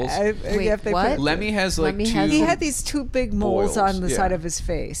they boils? Wait, if they what? put, Lemmy has like Lemmy two. has- he had these two big moles boils, on the yeah. side of his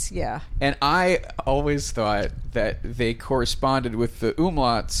face. Yeah. And I always thought that they corresponded with the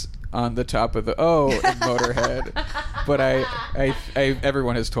umlauts on the top of the O in Motorhead, but I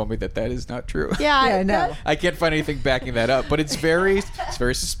everyone has told me that is not true. Yeah, no. I can't find anything backing that up, but it's very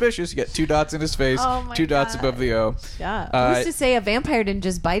suspicious. You got 2 dots in his face, Oh my 2 dots God. above the O. Yeah. Who's to say a vampire didn't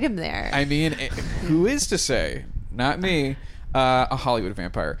just bite him there? I mean, who is to say? Not me. A Hollywood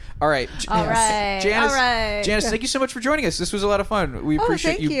vampire. All right. All right. Janice, All right. Janice, thank you so much for joining us. This was a lot of fun. We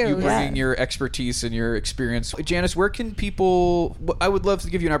appreciate thank you you. bringing Yeah. your expertise and your experience. Janice, where can people... I would love to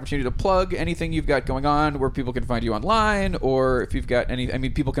give you an opportunity to plug anything you've got going on, where people can find you online, or if you've got any... I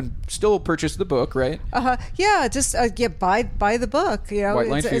mean, people can still purchase the book, right? Yeah, just buy the book. You know, White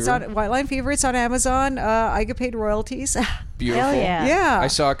Line it's Fever. on White Line Fever. It's on Amazon. I get paid royalties. Beautiful. Hell yeah. Yeah. I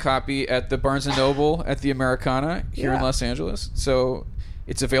saw a copy at the Barnes & Noble at the Americana here in Yeah. Los Angeles. So...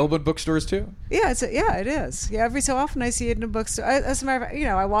 It's available in bookstores too. Yeah, it is. Yeah, every so often I see it in a bookstore. As a matter of fact,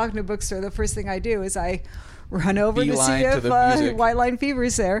 I walk into a bookstore. The first thing I do is I run over to Beeline see to if the music. White Line Fever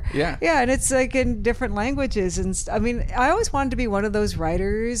is there. Yeah. Yeah, and it's like in different languages. And I mean, I always wanted to be one of those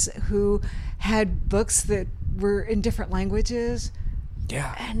writers who had books that were in different languages.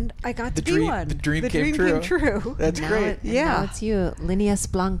 Yeah. And I got The to be dream- one. the dream came true. That's Now great. Yeah. Now it's you,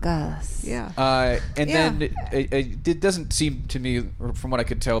 Líneas Blancas. Yeah. And Yeah. then it doesn't seem to me, from what I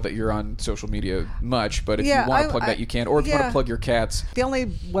could tell, that you're on social media much. But if Yeah, you want I- to plug I- that, you can. Or if you want yeah. to plug your cats, The only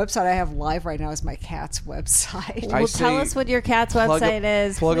website I have live right now is my cat's website. I Well, say tell us what your cat's plug website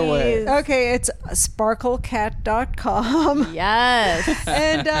is, plug away. please. Okay, it's sparklecat.com. Yes.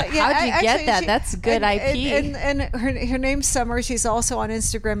 And yeah, How'd you get that? she- That's good IP. And her name's Summer. She's also on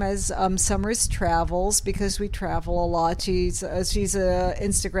Instagram as Summer's Travels because we travel a lot. She's a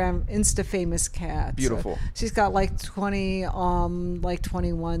Insta famous cat. Beautiful. So she's got like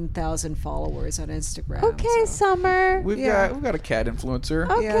 21,000 followers on Instagram. Okay, so. Summer. we've Yeah. got a cat influencer.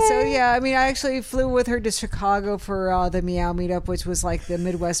 Yeah, so I mean, I actually flew with her to Chicago for the Meow Meetup, which was like the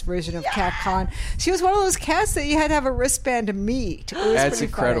Midwest version of CatCon. She was one of those cats that you had to have a wristband to meet. It was That's pretty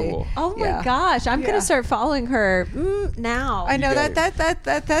incredible. funny. Oh my Yeah. gosh, I'm Yeah. gonna start following her now. I know got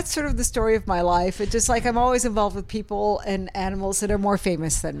that's sort of the story of my life. It's just like I'm always involved with people and animals that are more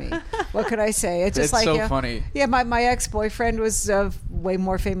famous than me. What could I say? It's just That's like so funny. Yeah, my ex-boyfriend was way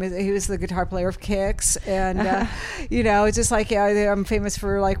more famous. He was the guitar player of Kix, and it's just like I'm famous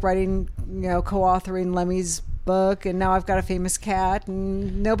for like writing, co-authoring Lemmy's book, and now I've got a famous cat,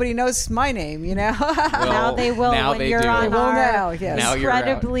 and nobody knows my name. Now they will now when they you're do. on They will our now, yes. Now you're out.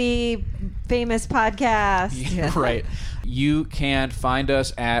 incredibly famous podcast. Yeah, right. You can find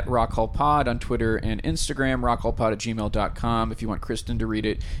us at Rock Hall Pod on Twitter and Instagram, rockhallpod@gmail.com. If you want Kristen to read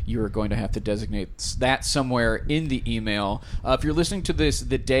it, you are going to have to designate that somewhere in the email. If you're listening to this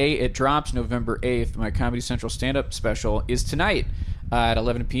the day it drops, November 8th, my Comedy Central stand-up special is tonight at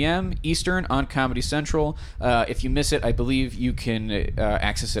 11 p.m. Eastern on Comedy Central. If you miss it, I believe you can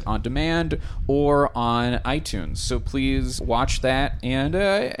access it on demand or on iTunes. So please watch that, and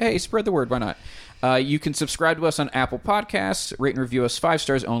hey, spread the word. Why not? You can subscribe to us on Apple Podcasts, rate and review us 5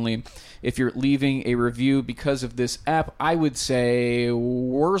 stars only. If you're leaving a review because of this app, I would say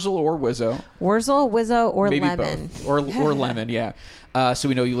Wurzel or Wizzo. Wurzel, Wizzo, or Maybe Lemon. both. Or Lemon, yeah. So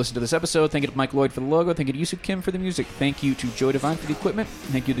we know you listened to this episode. Thank you to Mike Lloyd for the logo. Thank you to Yusuf Kim for the music. Thank you to Joey Devine for the equipment.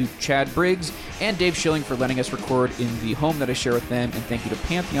 Thank you to Chad Briggs and Dave Schilling for letting us record in the home that I share with them. And thank you to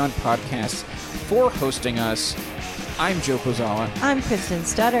Pantheon Podcasts for hosting us. I'm Joe Pozala. I'm Kristen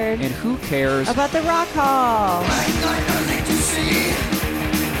Studdard. And who cares? About the Rock Hall. Ain't got nothing to see.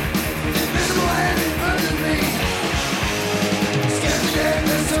 Invisible hand in front of me. Scared to death,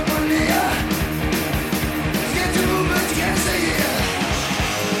 there's someone near. Scared to move, but you can't see it.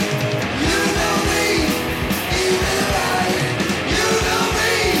 You know me, even alive. You know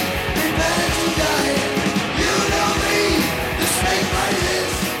me, in bed to die. You know me, the snake bite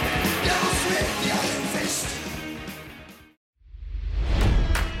is. Devil's with the iron fist.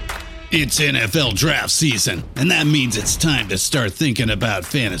 It's NFL draft season, and that means it's time to start thinking about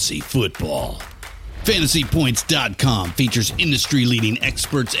fantasy football. FantasyPoints.com features industry-leading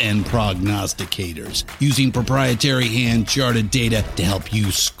experts and prognosticators using proprietary hand-charted data to help you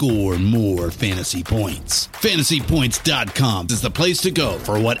score more fantasy points. FantasyPoints.com is the place to go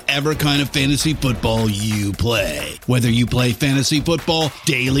for whatever kind of fantasy football you play. Whether you play fantasy football,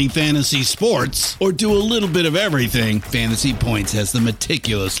 daily fantasy sports, or do a little bit of everything, Fantasy Points has the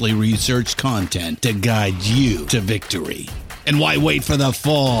meticulously researched content to guide you to victory. And why wait for the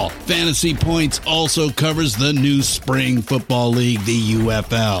fall? Fantasy Points also covers the new spring football league, the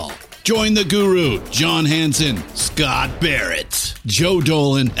UFL. Join the guru, John Hansen, Scott Barrett, Joe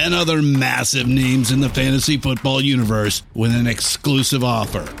Dolan, and other massive names in the fantasy football universe with an exclusive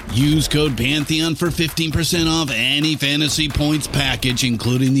offer. Use code Pantheon for 15% off any Fantasy Points package,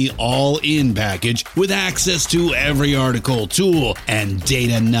 including the all-in package, with access to every article, tool, and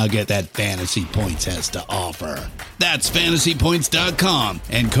data nugget that Fantasy Points has to offer. That's fantasypoints.com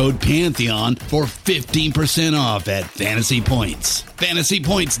and code Pantheon for 15% off at Fantasy Points.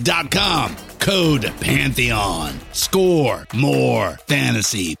 Fantasypoints.com, code Pantheon. Score more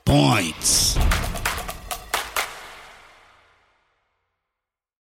fantasy points.